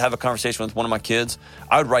sitting down to have a conversation with one of my kids,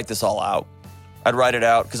 I would write this all out. I'd write it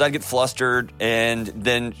out because I'd get flustered, and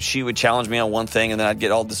then she would challenge me on one thing, and then I'd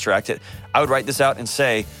get all distracted. I would write this out and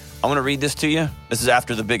say, I'm going to read this to you. This is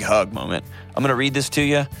after the big hug moment. I'm going to read this to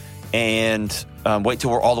you, and wait till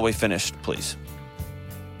we're all the way finished, please.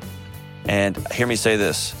 And hear me say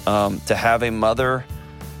this. To have a mother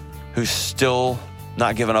who's still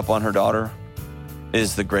not giving up on her daughter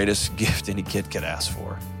is the greatest gift any kid could ask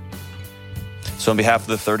for. So on behalf of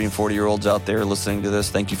the 30 and 40-year-olds out there listening to this,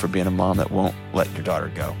 thank you for being a mom that won't let your daughter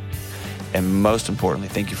go. And most importantly,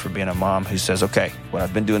 thank you for being a mom who says, okay, what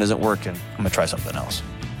I've been doing isn't working. I'm going to try something else.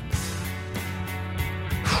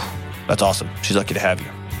 That's awesome. She's lucky to have you.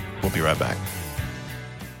 We'll be right back.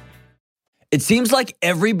 It seems like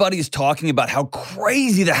everybody's talking about how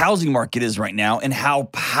crazy the housing market is right now and how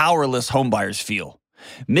powerless homebuyers feel.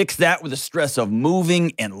 Mix that with the stress of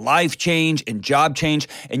moving and life change and job change,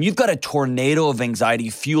 and you've got a tornado of anxiety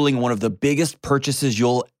fueling one of the biggest purchases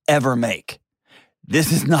you'll ever make.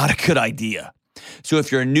 This is not a good idea. So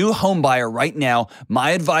if you're a new home buyer right now, my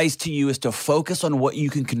advice to you is to focus on what you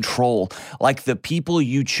can control, like the people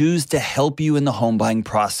you choose to help you in the home buying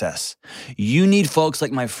process. You need folks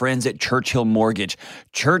like my friends at Churchill Mortgage.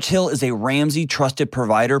 Churchill is a Ramsey trusted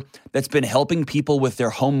provider that's been helping people with their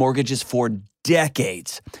home mortgages for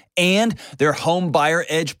decades. And their Home Buyer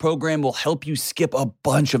Edge program will help you skip a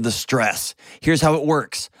bunch of the stress. Here's how it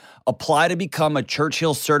works. Apply to become a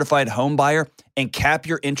Churchill certified home buyer and cap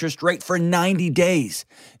your interest rate for 90 days.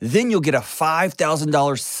 Then you'll get a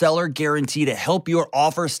 $5,000 seller guarantee to help your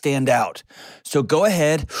offer stand out. So go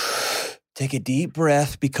ahead, take a deep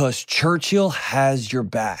breath, because Churchill has your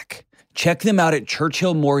back. Check them out at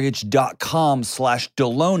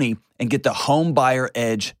churchillmortgage.com/Deloney and get the Home Buyer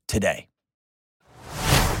Edge today.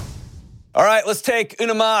 All right, let's take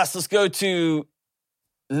una más. Let's go to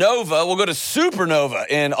Nova. We'll go to Supernova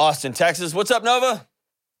in Austin, Texas. What's up, Nova?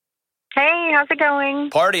 Hey, how's it going?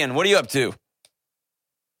 Partying. What are you up to?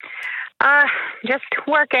 Just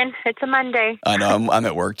working. It's a Monday. I know. I'm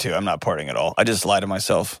at work, too. I'm not partying at all. I just lie to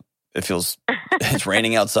myself. It feels, it's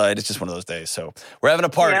raining outside. It's just one of those days. So we're having a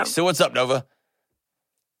party. Yep. So what's up, Nova?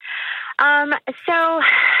 So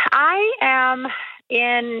I am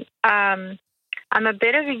in, I'm a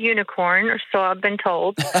bit of a unicorn, or so I've been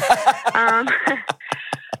told.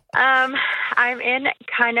 I'm in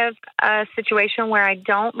kind of a situation where I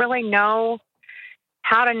don't really know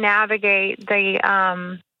how to navigate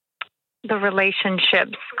the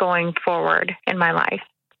relationships going forward in my life.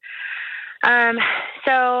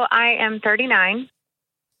 So I am 39.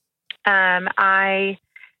 I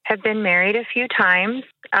have been married a few times.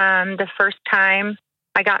 The first time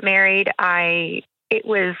I got married, it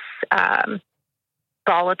was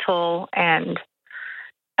volatile and,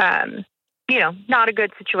 not a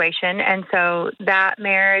good situation. And so that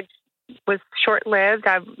marriage was short-lived.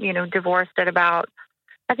 I, divorced at about,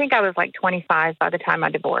 I think I was like 25 by the time I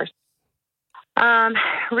divorced.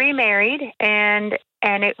 Remarried, and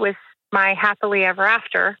it was my happily ever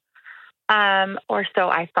after, or so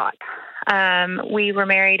I thought. We were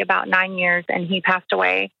married about 9 years, and he passed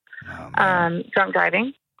away drunk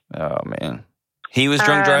driving. Oh, man. He was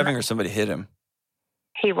drunk driving or somebody hit him?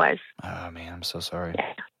 He was. Oh, man, I'm so sorry.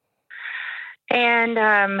 Yeah.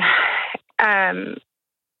 And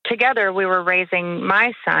together we were raising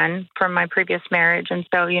my son from my previous marriage. And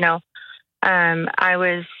so, I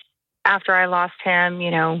was, after I lost him,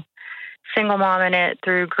 single mom in it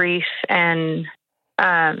through grief. And,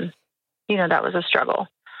 that was a struggle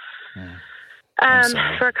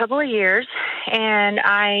for a couple of years. And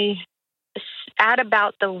at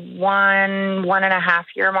about the 1.5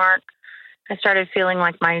 year mark, I started feeling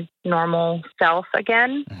like my normal self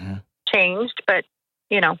again. Mm-hmm. Changed, but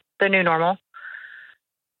the new normal.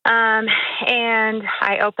 And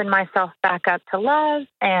I opened myself back up to love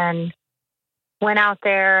and went out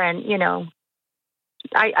there, and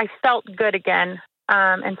I felt good again.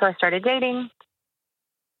 And so I started dating.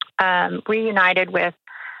 Reunited with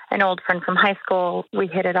an old friend from high school. We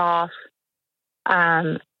hit it off.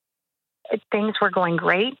 Things were going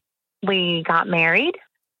great. We got married,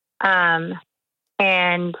 and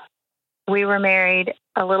we were married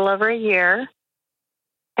a little over a year,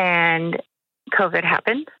 and COVID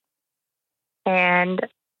happened, and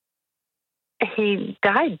he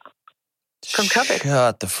died from COVID.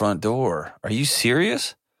 Shut the front door. Are you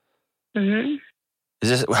serious? Mm-hmm. Is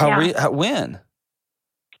this when?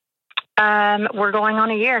 We're going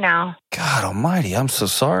on a year now. God almighty, I'm so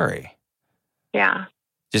sorry. Yeah.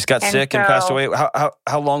 Just got sick and passed away.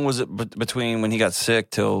 How long was it between when he got sick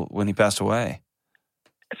till when he passed away?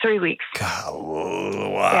 3 weeks. God,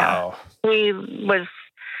 wow. Yeah. He was,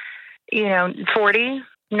 40,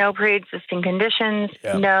 no pre-existing conditions,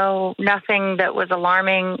 nothing that was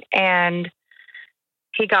alarming. And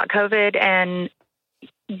he got COVID, and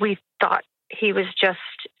we thought he was just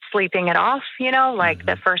sleeping it off, Mm-hmm.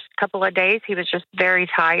 the first couple of days, he was just very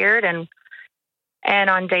tired. And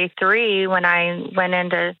on day 3, when I went in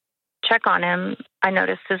to check on him, I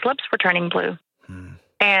noticed his lips were turning blue. Hmm.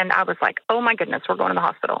 And I was like, oh my goodness, we're going to the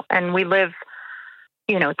hospital. And we live,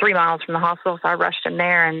 3 miles from the hospital. So I rushed him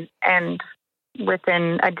there, and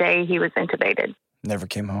within a day he was intubated. Never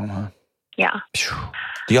came home, huh? Yeah.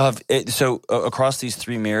 Do y'all have, across these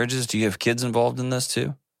 3 marriages, do you have kids involved in this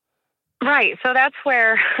too? Right. So that's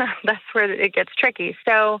where it gets tricky.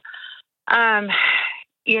 So,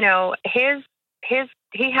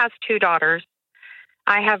 he has 2 daughters.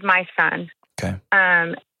 I have my son. Okay.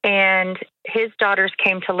 And his daughters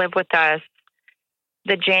came to live with us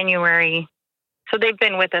the January. So they've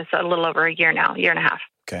been with us a little over a year now, year and a half.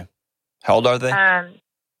 Okay. How old are they?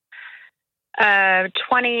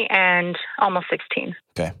 20 and almost 16.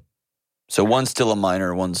 Okay. So one's still a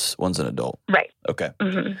minor, one's an adult. Right. Okay.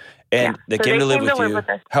 Mm-hmm. And they came to live with you. With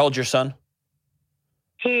us. How old's your son?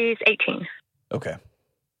 He's 18. Okay.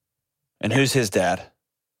 And who's his dad?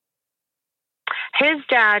 His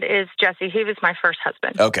dad is Jesse. He was my first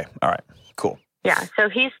husband. Okay. All right. Cool. Yeah. So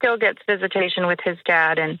he still gets visitation with his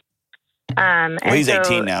dad, and he's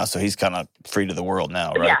 18 now, so he's kind of free to the world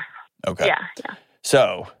now, right? Yeah. Okay. Yeah.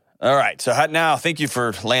 So, all right. So now, thank you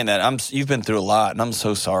for laying that. You've been through a lot, and I'm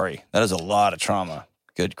so sorry. That is a lot of trauma.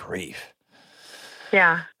 Good grief.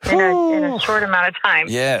 Yeah. In a short amount of time.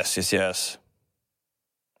 Yes. Okay.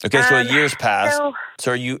 So a year's passed.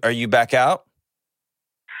 So are you back out?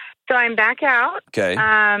 So I'm back out. Okay.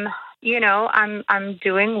 I'm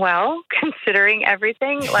doing well considering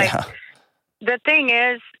everything. The thing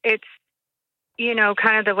is, it's,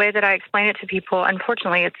 kind of the way that I explain it to people.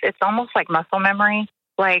 Unfortunately, it's almost like muscle memory.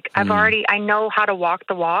 Like I know how to walk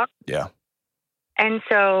the walk. Yeah. And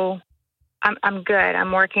so I'm good.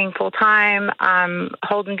 I'm working full time. I'm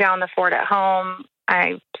holding down the fort at home.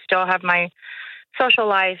 I still have my social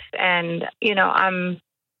life, and I'm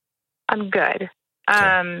good.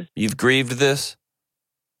 Okay. You've grieved this?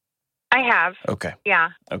 I have. Okay. Yeah.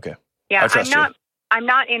 Okay. Yeah. I'm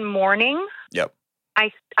not in mourning. Yep.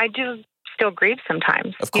 I do still grieve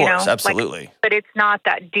sometimes. Of course, absolutely. But it's not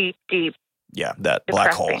that deep. Yeah, that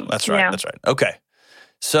black hole. That's right. That's right. Okay.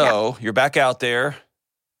 So you're back out there.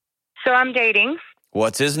 So I'm dating.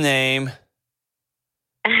 What's his name?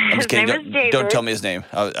 I'm just kidding. His name is David. Don't tell me his name.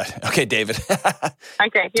 Okay, David.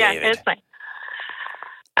 Okay. Yeah, David. it's fine.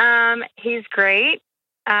 He's great.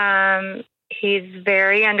 He's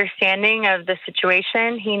very understanding of the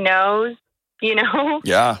situation. He knows,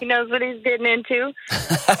 Yeah. He knows what he's getting into.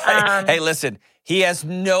 Hey, listen, he has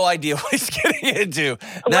no idea what he's getting into.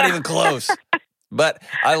 Not even close. But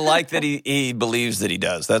I like that he believes that he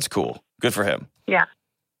does. That's cool. Good for him. Yeah.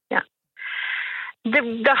 Yeah.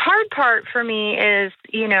 The hard part for me is,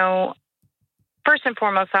 first and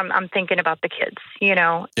foremost, I'm thinking about the kids,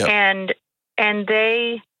 Yep. and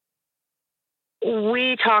they,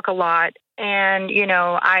 we talk a lot, and, you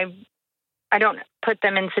know, I don't put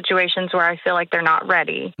them in situations where I feel like they're not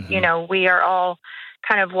ready. Mm-hmm. You know, we are all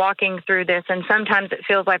kind of walking through this, and sometimes it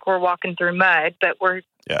feels like we're walking through mud, but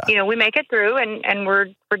you know, we make it through, and we're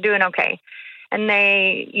doing okay. And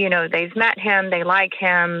they, you know, they've met him, they like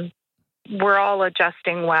him. We're all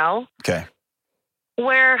adjusting well. Okay.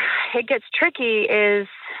 Where it gets tricky is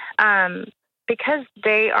because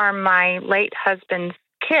they are my late husband's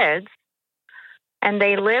kids and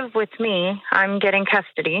they live with me, I'm getting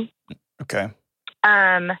custody. Okay.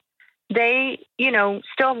 They, you know,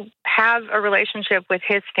 still have a relationship with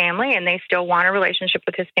his family, and they still want a relationship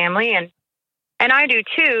with his family. And I do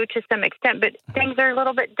too, to some extent, but things are a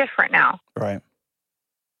little bit different now. Right.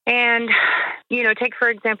 And, you know, take, for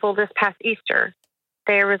example, this past Easter,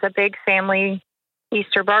 there was a big family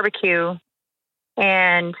Easter barbecue,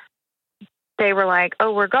 and they were like,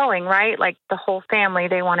 oh, we're going, right? Like the whole family,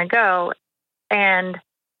 they want to go. And,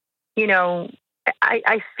 you know,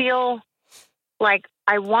 I feel like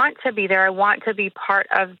I want to be there. I want to be part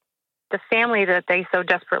of the family that they so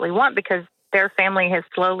desperately want, because their family has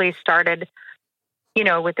slowly started, you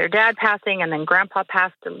know, with their dad passing, and then grandpa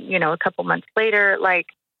passed, you know, a couple months later. Like,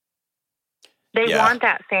 they want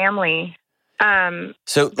that family.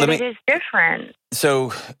 So but it is different.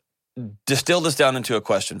 So distill this down into a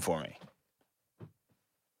question for me.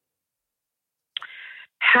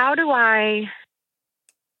 How do I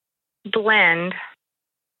blend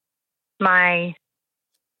my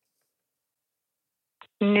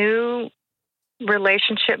new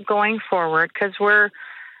relationship going forward? Because we're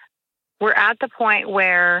at the point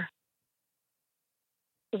where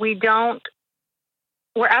we're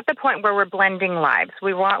at the point where we're blending lives.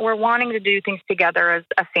 We're wanting to do things together as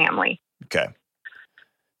a family. Okay.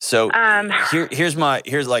 So here's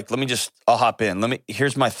I'll hop in.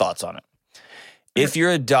 Here's my thoughts on it. If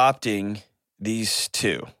you're adopting these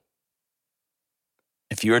two,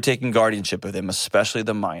 if you are taking guardianship of them, especially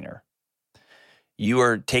the minor, you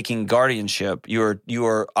are taking guardianship. You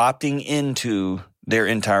are opting into their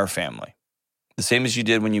entire family, the same as you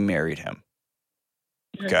did when you married him.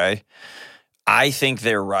 Okay. I think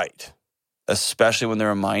they're right, especially when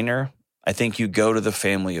they're a minor. I think you go to the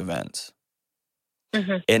family events.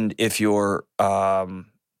 Mm-hmm. And if you're,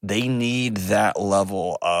 they need that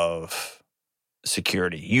level of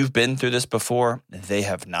security. You've been through this before. They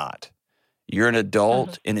have not. You're an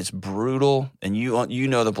adult, and it's brutal, and you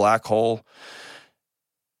know the black hole.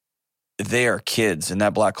 They are kids, and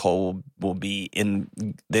that black hole will be in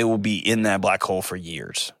that black hole for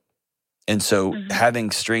years. And so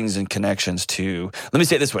having strings and connections to, let me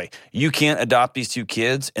say it this way, you can't adopt these two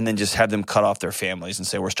kids and then just have them cut off their families and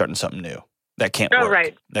say, we're starting something new. That can't work.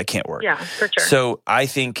 Right. That can't work. Yeah, for sure. So I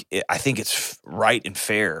think it's right and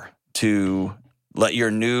fair to let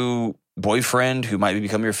your new boyfriend, who might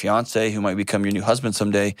become your fiance, who might become your new husband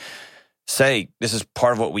someday, say, this is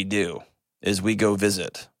part of what we do, is we go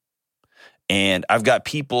visit. And I've got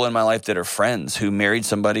people in my life that are friends who married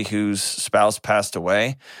somebody whose spouse passed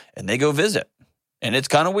away, and they go visit. And it's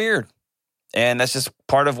kind of weird. And that's just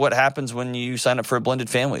part of what happens when you sign up for a blended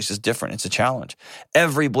family. It's just different. It's a challenge.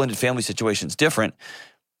 Every blended family situation is different.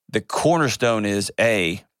 The cornerstone is,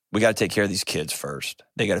 we got to take care of these kids first.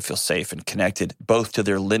 They got to feel safe and connected, both to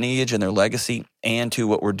their lineage and their legacy and to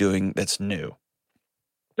what we're doing that's new.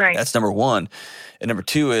 Right. That's number one. And number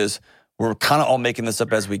two is, we're kind of all making this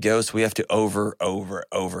up as we go, so we have to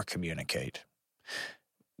over communicate.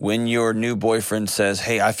 When your new boyfriend says,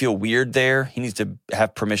 hey, I feel weird there, he needs to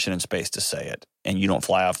have permission and space to say it, and you don't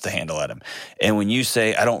fly off the handle at him. And when you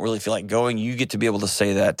say, I don't really feel like going, you get to be able to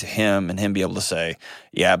say that to him, and him be able to say,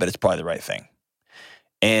 yeah, but it's probably the right thing.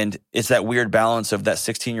 And it's that weird balance of that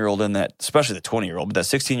 16-year-old and that, especially the 20-year-old, but that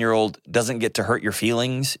 16-year-old doesn't get to hurt your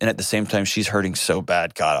feelings. And at the same time, she's hurting so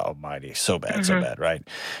bad. God almighty, so bad, right?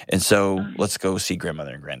 And so let's go see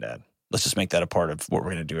grandmother and granddad. Let's just make that a part of what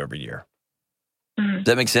we're going to do every year. Does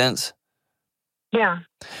that make sense? Yeah.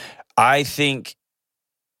 I think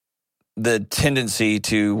the tendency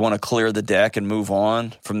to want to clear the deck and move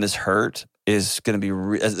on from this hurt is going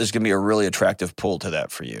to be, there's going to be a really attractive pull to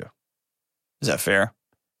that for you. Is that fair?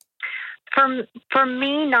 For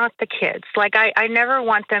me, not the kids. Like, I never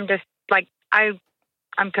want them to, like,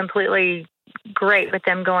 I'm completely great with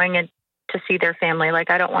them going in to see their family. Like,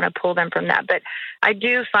 I don't want to pull them from that. But I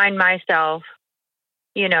do find myself,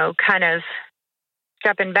 you know, kind of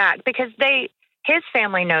stepping back because his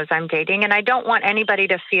family knows I'm dating, and I don't want anybody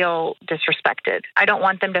to feel disrespected. I don't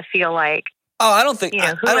want them to feel like, I don't think,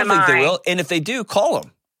 I don't think they will. And if they do, call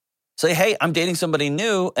them. Say, hey, I'm dating somebody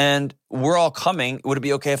new, and we're all coming. Would it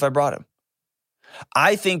be okay if I brought him?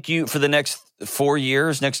 I think you, for the next 4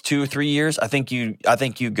 years, next 2 or 3 years, I think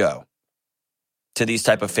you go to these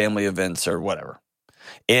type of family events or whatever.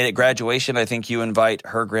 And at graduation, I think you invite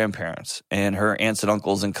her grandparents and her aunts and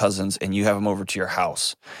uncles and cousins, and you have them over to your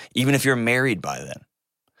house, even if you're married by then.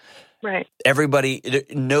 Right.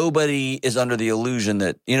 Nobody is under the illusion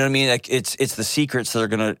that, you know what I mean? Like it's the secrets that are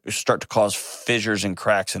going to start to cause fissures and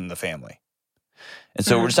cracks in the family. And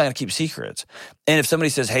so we're just not going to keep secrets. And if somebody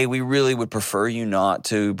says, hey, we really would prefer you not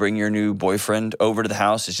to bring your new boyfriend over to the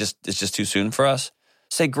house, it's just too soon for us,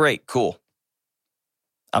 say, great, cool.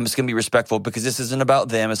 I'm just going to be respectful because this isn't about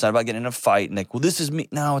them. It's not about getting in a fight. And like, well, this is me.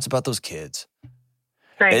 No, it's about those kids.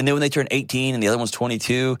 Right. And then when they turn 18 and the other one's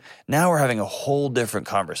 22, now we're having a whole different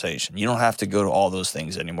conversation. You don't have to go to all those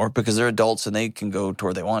things anymore because they're adults and they can go to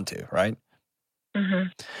where they want to, right? Mm-hmm.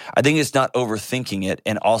 I think it's not overthinking it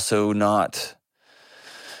and also not,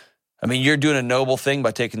 I mean, you're doing a noble thing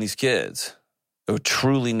by taking these kids, a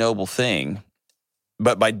truly noble thing.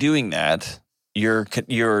 But by doing that,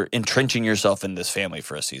 you're entrenching yourself in this family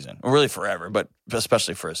for a season, or really forever, but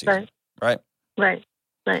especially for a season, right? Right.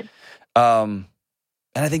 And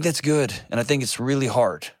I think that's good, and I think it's really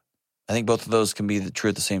hard. I think both of those can be true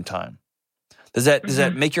at the same time. Does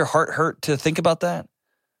that make your heart hurt to think about that?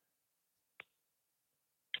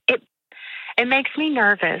 It makes me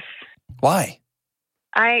nervous. Why?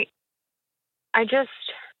 I just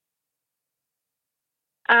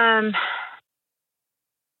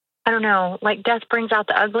I don't know, like death brings out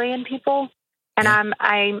the ugly in people. And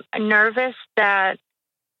I'm nervous that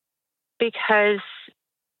because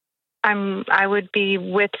I would be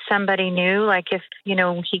with somebody new, like if,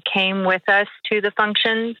 he came with us to the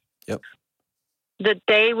functions, that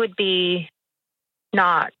they would be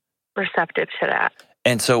not receptive to that.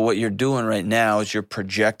 And so what you're doing right now is you're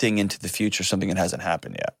projecting into the future something that hasn't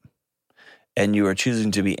happened yet. And you are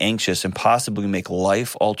choosing to be anxious and possibly make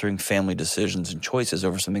life-altering family decisions and choices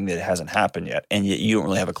over something that hasn't happened yet, and yet you don't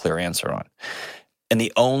really have a clear answer on. And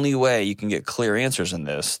the only way you can get clear answers in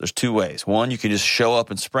this, there's 2 ways. One, you can just show up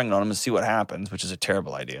and spring on them and see what happens, which is a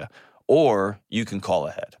terrible idea. Or you can call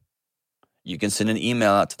ahead. You can send an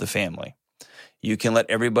email out to the family. You can let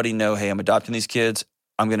everybody know, hey, I'm adopting these kids.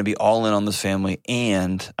 I'm going to be all in on this family,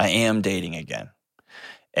 and I am dating again.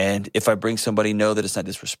 And if I bring somebody, know that it's not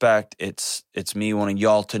disrespect. It's me wanting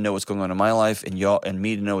y'all to know what's going on in my life and y'all and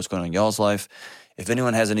me to know what's going on in y'all's life. If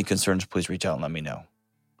anyone has any concerns, please reach out and let me know.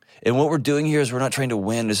 And what we're doing here is we're not trying to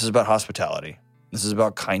win. This is about hospitality. This is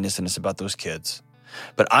about kindness, and it's about those kids.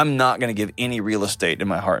 But I'm not going to give any real estate in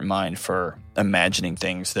my heart and mind for imagining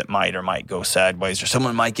things that might or might go sideways, or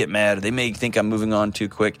someone might get mad, or they may think I'm moving on too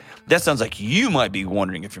quick. That sounds like you might be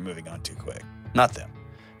wondering if you're moving on too quick, not them.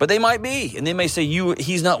 But they might be, and they may say,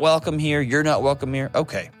 he's not welcome here, you're not welcome here.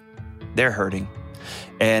 Okay, they're hurting.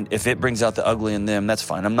 And if it brings out the ugly in them, that's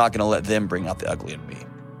fine. I'm not going to let them bring out the ugly in me.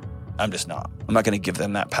 I'm just not. I'm not going to give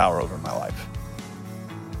them that power over my life.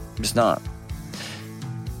 I'm just not.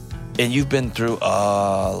 And you've been through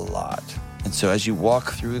a lot. And so as you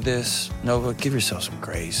walk through this, Nova, give yourself some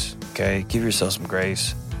grace, okay? Give yourself some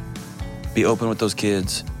grace. Be open with those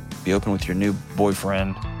kids. Be open with your new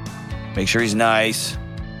boyfriend. Make sure he's nice.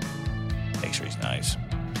 Make sure he's nice.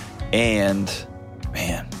 And,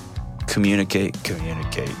 man, communicate.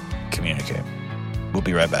 We'll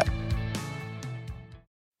be right back.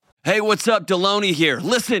 Hey, what's up? Deloney here.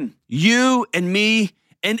 Listen, you and me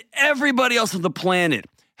and everybody else on the planet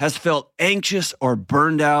has felt anxious or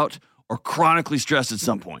burned out or chronically stressed at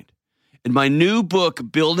some point. In my new book,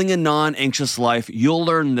 Building a Non-Anxious Life, you'll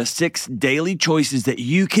learn the 6 daily choices that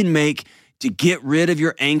you can make to get rid of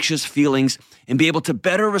your anxious feelings and be able to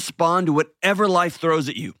better respond to whatever life throws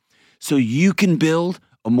at you so you can build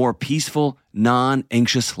a more peaceful,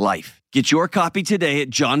 non-anxious life. Get your copy today at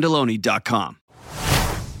johndeloney.com.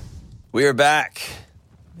 We are back,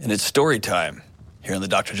 and it's story time here on the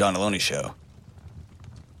Dr. John Deloney Show.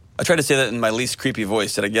 I tried to say that in my least creepy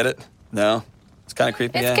voice. Did I get it? No? It's kind of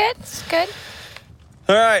creepy. It's good.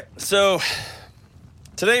 All right, so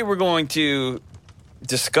today we're going to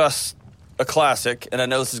discuss a classic, and I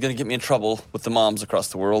know this is going to get me in trouble with the moms across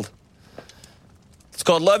the world. It's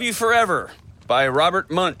called Love You Forever by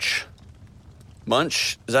Robert Munsch.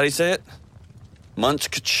 Munsch, is that how you say it?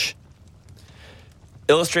 Munsch.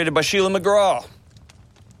 Illustrated by Sheila McGraw.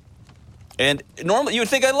 And normally you would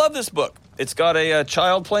think I love this book. It's got a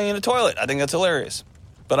child playing in a toilet. I think that's hilarious.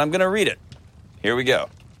 But I'm going to read it. Here we go.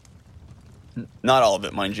 Not all of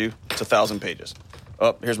it, mind you. It's 1,000 pages.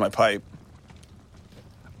 Oh, here's my pipe.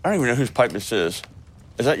 I don't even know whose pipe this is.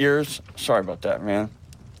 Is that yours? Sorry about that, man.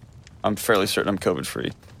 I'm fairly certain I'm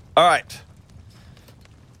COVID-free. All right.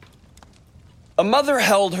 A mother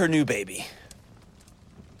held her new baby.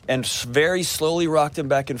 and very slowly rocked him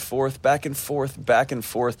back and forth, back and forth, back and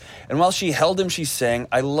forth. And while she held him, she sang,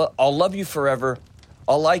 I'll love you forever.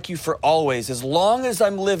 I'll like you for always. As long as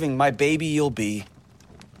I'm living, my baby you'll be.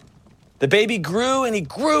 The baby grew and he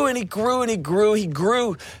grew and he grew and he grew. He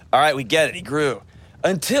grew. All right, we get it. He grew.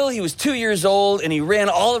 Until he was 2 years old and he ran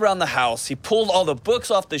all around the house. He pulled all the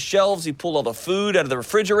books off the shelves. He pulled all the food out of the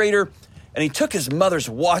refrigerator. And he took his mother's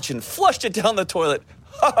watch and flushed it down the toilet.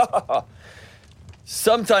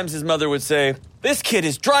 Sometimes his mother would say, this kid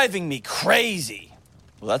is driving me crazy.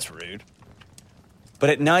 Well, that's rude. But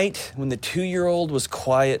at night, when the 2-year-old was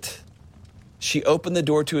quiet, she opened the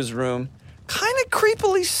door to his room, kind of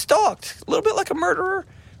creepily stalked, a little bit like a murderer,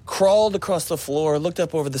 crawled across the floor, looked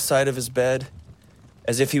up over the side of his bed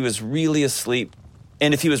as if he was really asleep.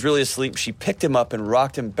 And if he was really asleep, she picked him up and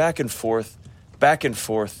rocked him back and forth, back and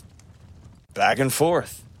forth, back and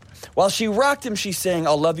forth. While she rocked him, she sang,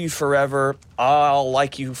 I'll love you forever. I'll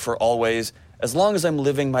like you for always. As long as I'm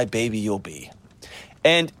living, my baby you'll be.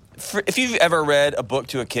 And if you've ever read a book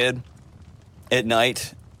to a kid at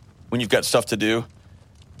night when you've got stuff to do,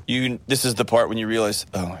 this is the part when you realize,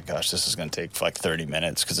 oh my gosh, this is going to take like 30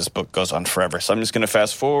 minutes because this book goes on forever. So I'm just going to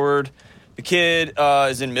fast forward. The kid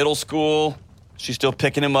is in middle school. She's still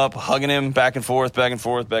picking him up, hugging him back and forth, back and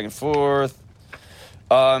forth, back and forth.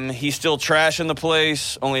 He's still trashing the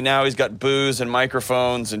place, only now he's got booze and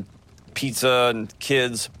microphones and pizza and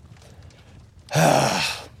kids.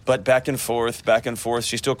 But back and forth,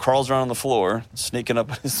 she still crawls around on the floor, sneaking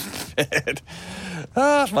up on his bed.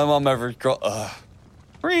 If my mom ever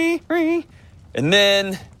And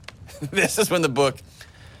then, this is when the book,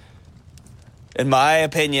 in my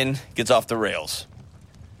opinion, gets off the rails.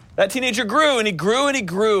 That teenager grew and he grew and he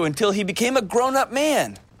grew until he became a grown-up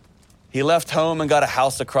man. He left home and got a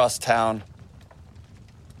house across town.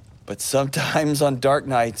 But sometimes on dark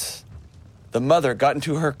nights, the mother got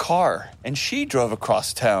into her car and she drove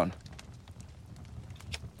across town.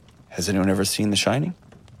 Has anyone ever seen The Shining?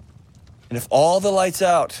 And if all the lights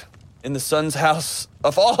out in the son's house,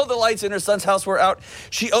 if all the lights in her son's house were out,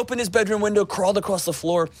 she opened his bedroom window, crawled across the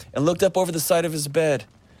floor, and looked up over the side of his bed.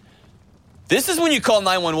 This is when you call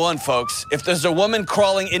 911, folks. If there's a woman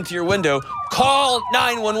crawling into your window, call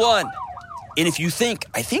 911. And if you think,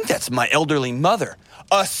 I think that's my elderly mother,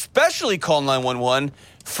 especially call 911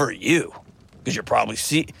 for you. Because you're probably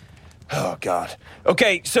oh, God.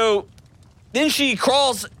 Okay, so then she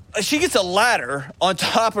gets a ladder on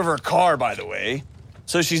top of her car, by the way.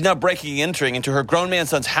 So she's now entering into her grown man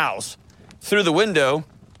son's house through the window.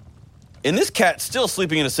 And this cat's still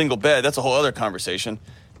sleeping in a single bed. That's a whole other conversation.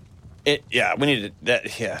 We needed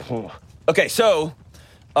that, yeah. Okay, so,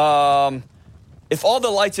 if all the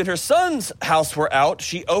lights in her son's house were out,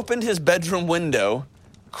 she opened his bedroom window,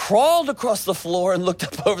 crawled across the floor, and looked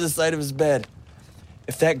up over the side of his bed.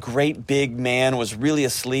 If that great big man was really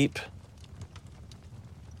asleep,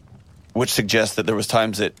 which suggests that there was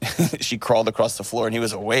times that she crawled across the floor and he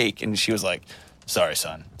was awake, and she was like, sorry,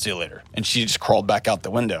 son, see you later. And she just crawled back out the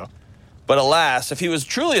window. But alas, if he was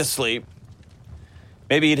truly asleep,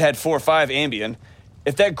 maybe he'd had 4 or 5 Ambien.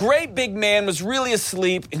 If that great big man was really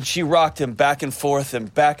asleep and she rocked him back and forth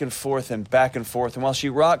and back and forth and back and forth, and while she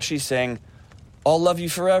rocked, she sang, I'll love you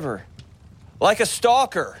forever. Like a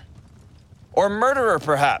stalker or murderer,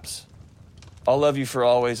 perhaps. I'll love you for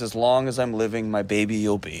always. As long as I'm living, my baby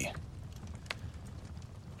you'll be.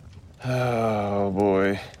 Oh,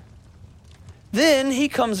 boy. Then he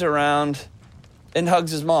comes around and hugs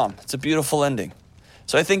his mom. It's a beautiful ending.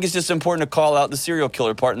 So I think it's just important to call out the serial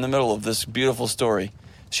killer part in the middle of this beautiful story.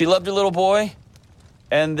 She loved her little boy,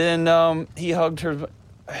 and then he hugged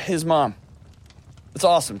his mom. It's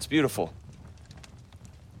awesome. It's beautiful.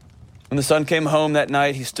 When the son came home that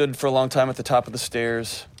night, he stood for a long time at the top of the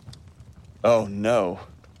stairs. Oh, no.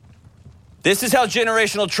 This is how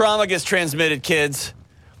generational trauma gets transmitted, kids.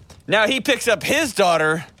 Now he picks up his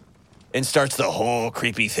daughter and starts the whole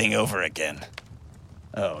creepy thing over again.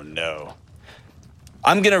 Oh, no.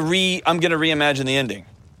 I'm gonna reimagine the ending.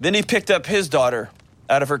 Then he picked up his daughter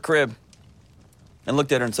out of her crib and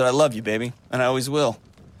looked at her and said, I love you, baby, and I always will.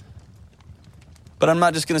 But I'm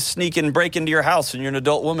not just gonna sneak in and break into your house when you're an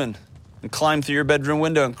adult woman and climb through your bedroom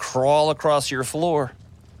window and crawl across your floor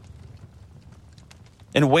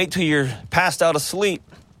and wait till you're passed out asleep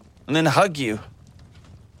and then hug you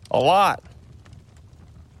a lot.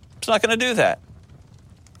 I'm just not gonna do that.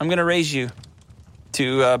 I'm gonna raise you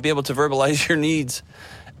to be able to verbalize your needs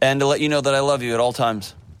and to let you know that I love you at all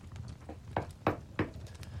times.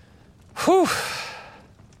 Whew.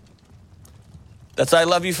 That's I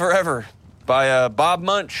Love You Forever by Bob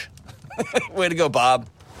Munch. Way to go, Bob.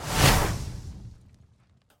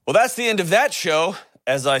 Well, that's the end of that show.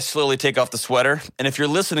 as I slowly take off the sweater. And if you're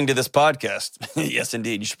listening to this podcast, yes,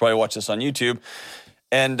 indeed, you should probably watch this on YouTube.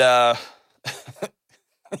 And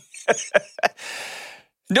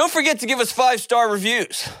don't forget to give us 5-star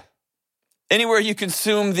reviews anywhere you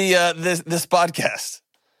consume this podcast.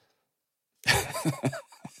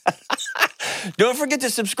 Don't forget to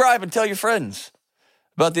subscribe and tell your friends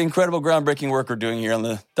about the incredible, groundbreaking work we're doing here on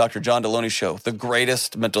the Dr. John Deloney Show, the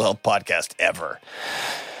greatest mental health podcast ever.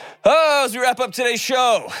 Oh, as we wrap up today's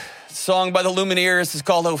show, a song by the Lumineers is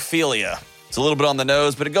called Ophelia. It's a little bit on the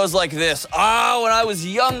nose, but it goes like this. When I was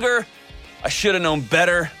younger, I should have known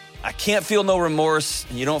better. I can't feel no remorse,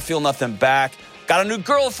 and you don't feel nothing back. Got a new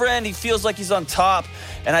girlfriend, he feels like he's on top,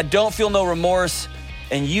 and I don't feel no remorse,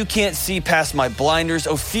 and you can't see past my blinders.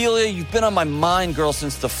 Ophelia, you've been on my mind, girl,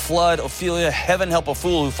 since the flood. Ophelia, heaven help a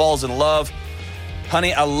fool who falls in love.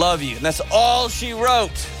 Honey, I love you. And that's all she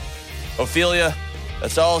wrote. Ophelia,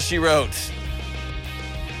 that's all she wrote.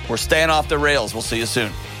 We're staying off the rails. We'll see you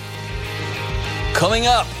soon. Coming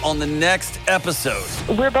up on the next episode.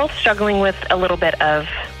 We're both struggling with a little bit of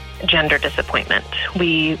gender disappointment.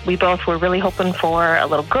 We both were really hoping for a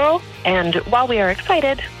little girl, and while we are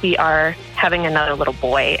excited, we are having another little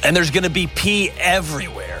boy. And there's going to be pee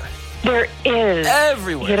everywhere. There is.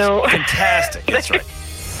 Everywhere. You know. Fantastic. That's right.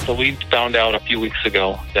 So we found out a few weeks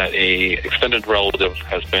ago that a extended relative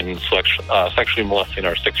has been sexually molesting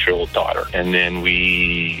our 6-year-old daughter. And then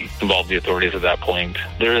we involved the authorities at that point.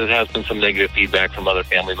 There has been some negative feedback from other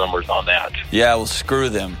family members on that. Yeah, well, screw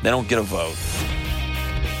them. They don't get a vote.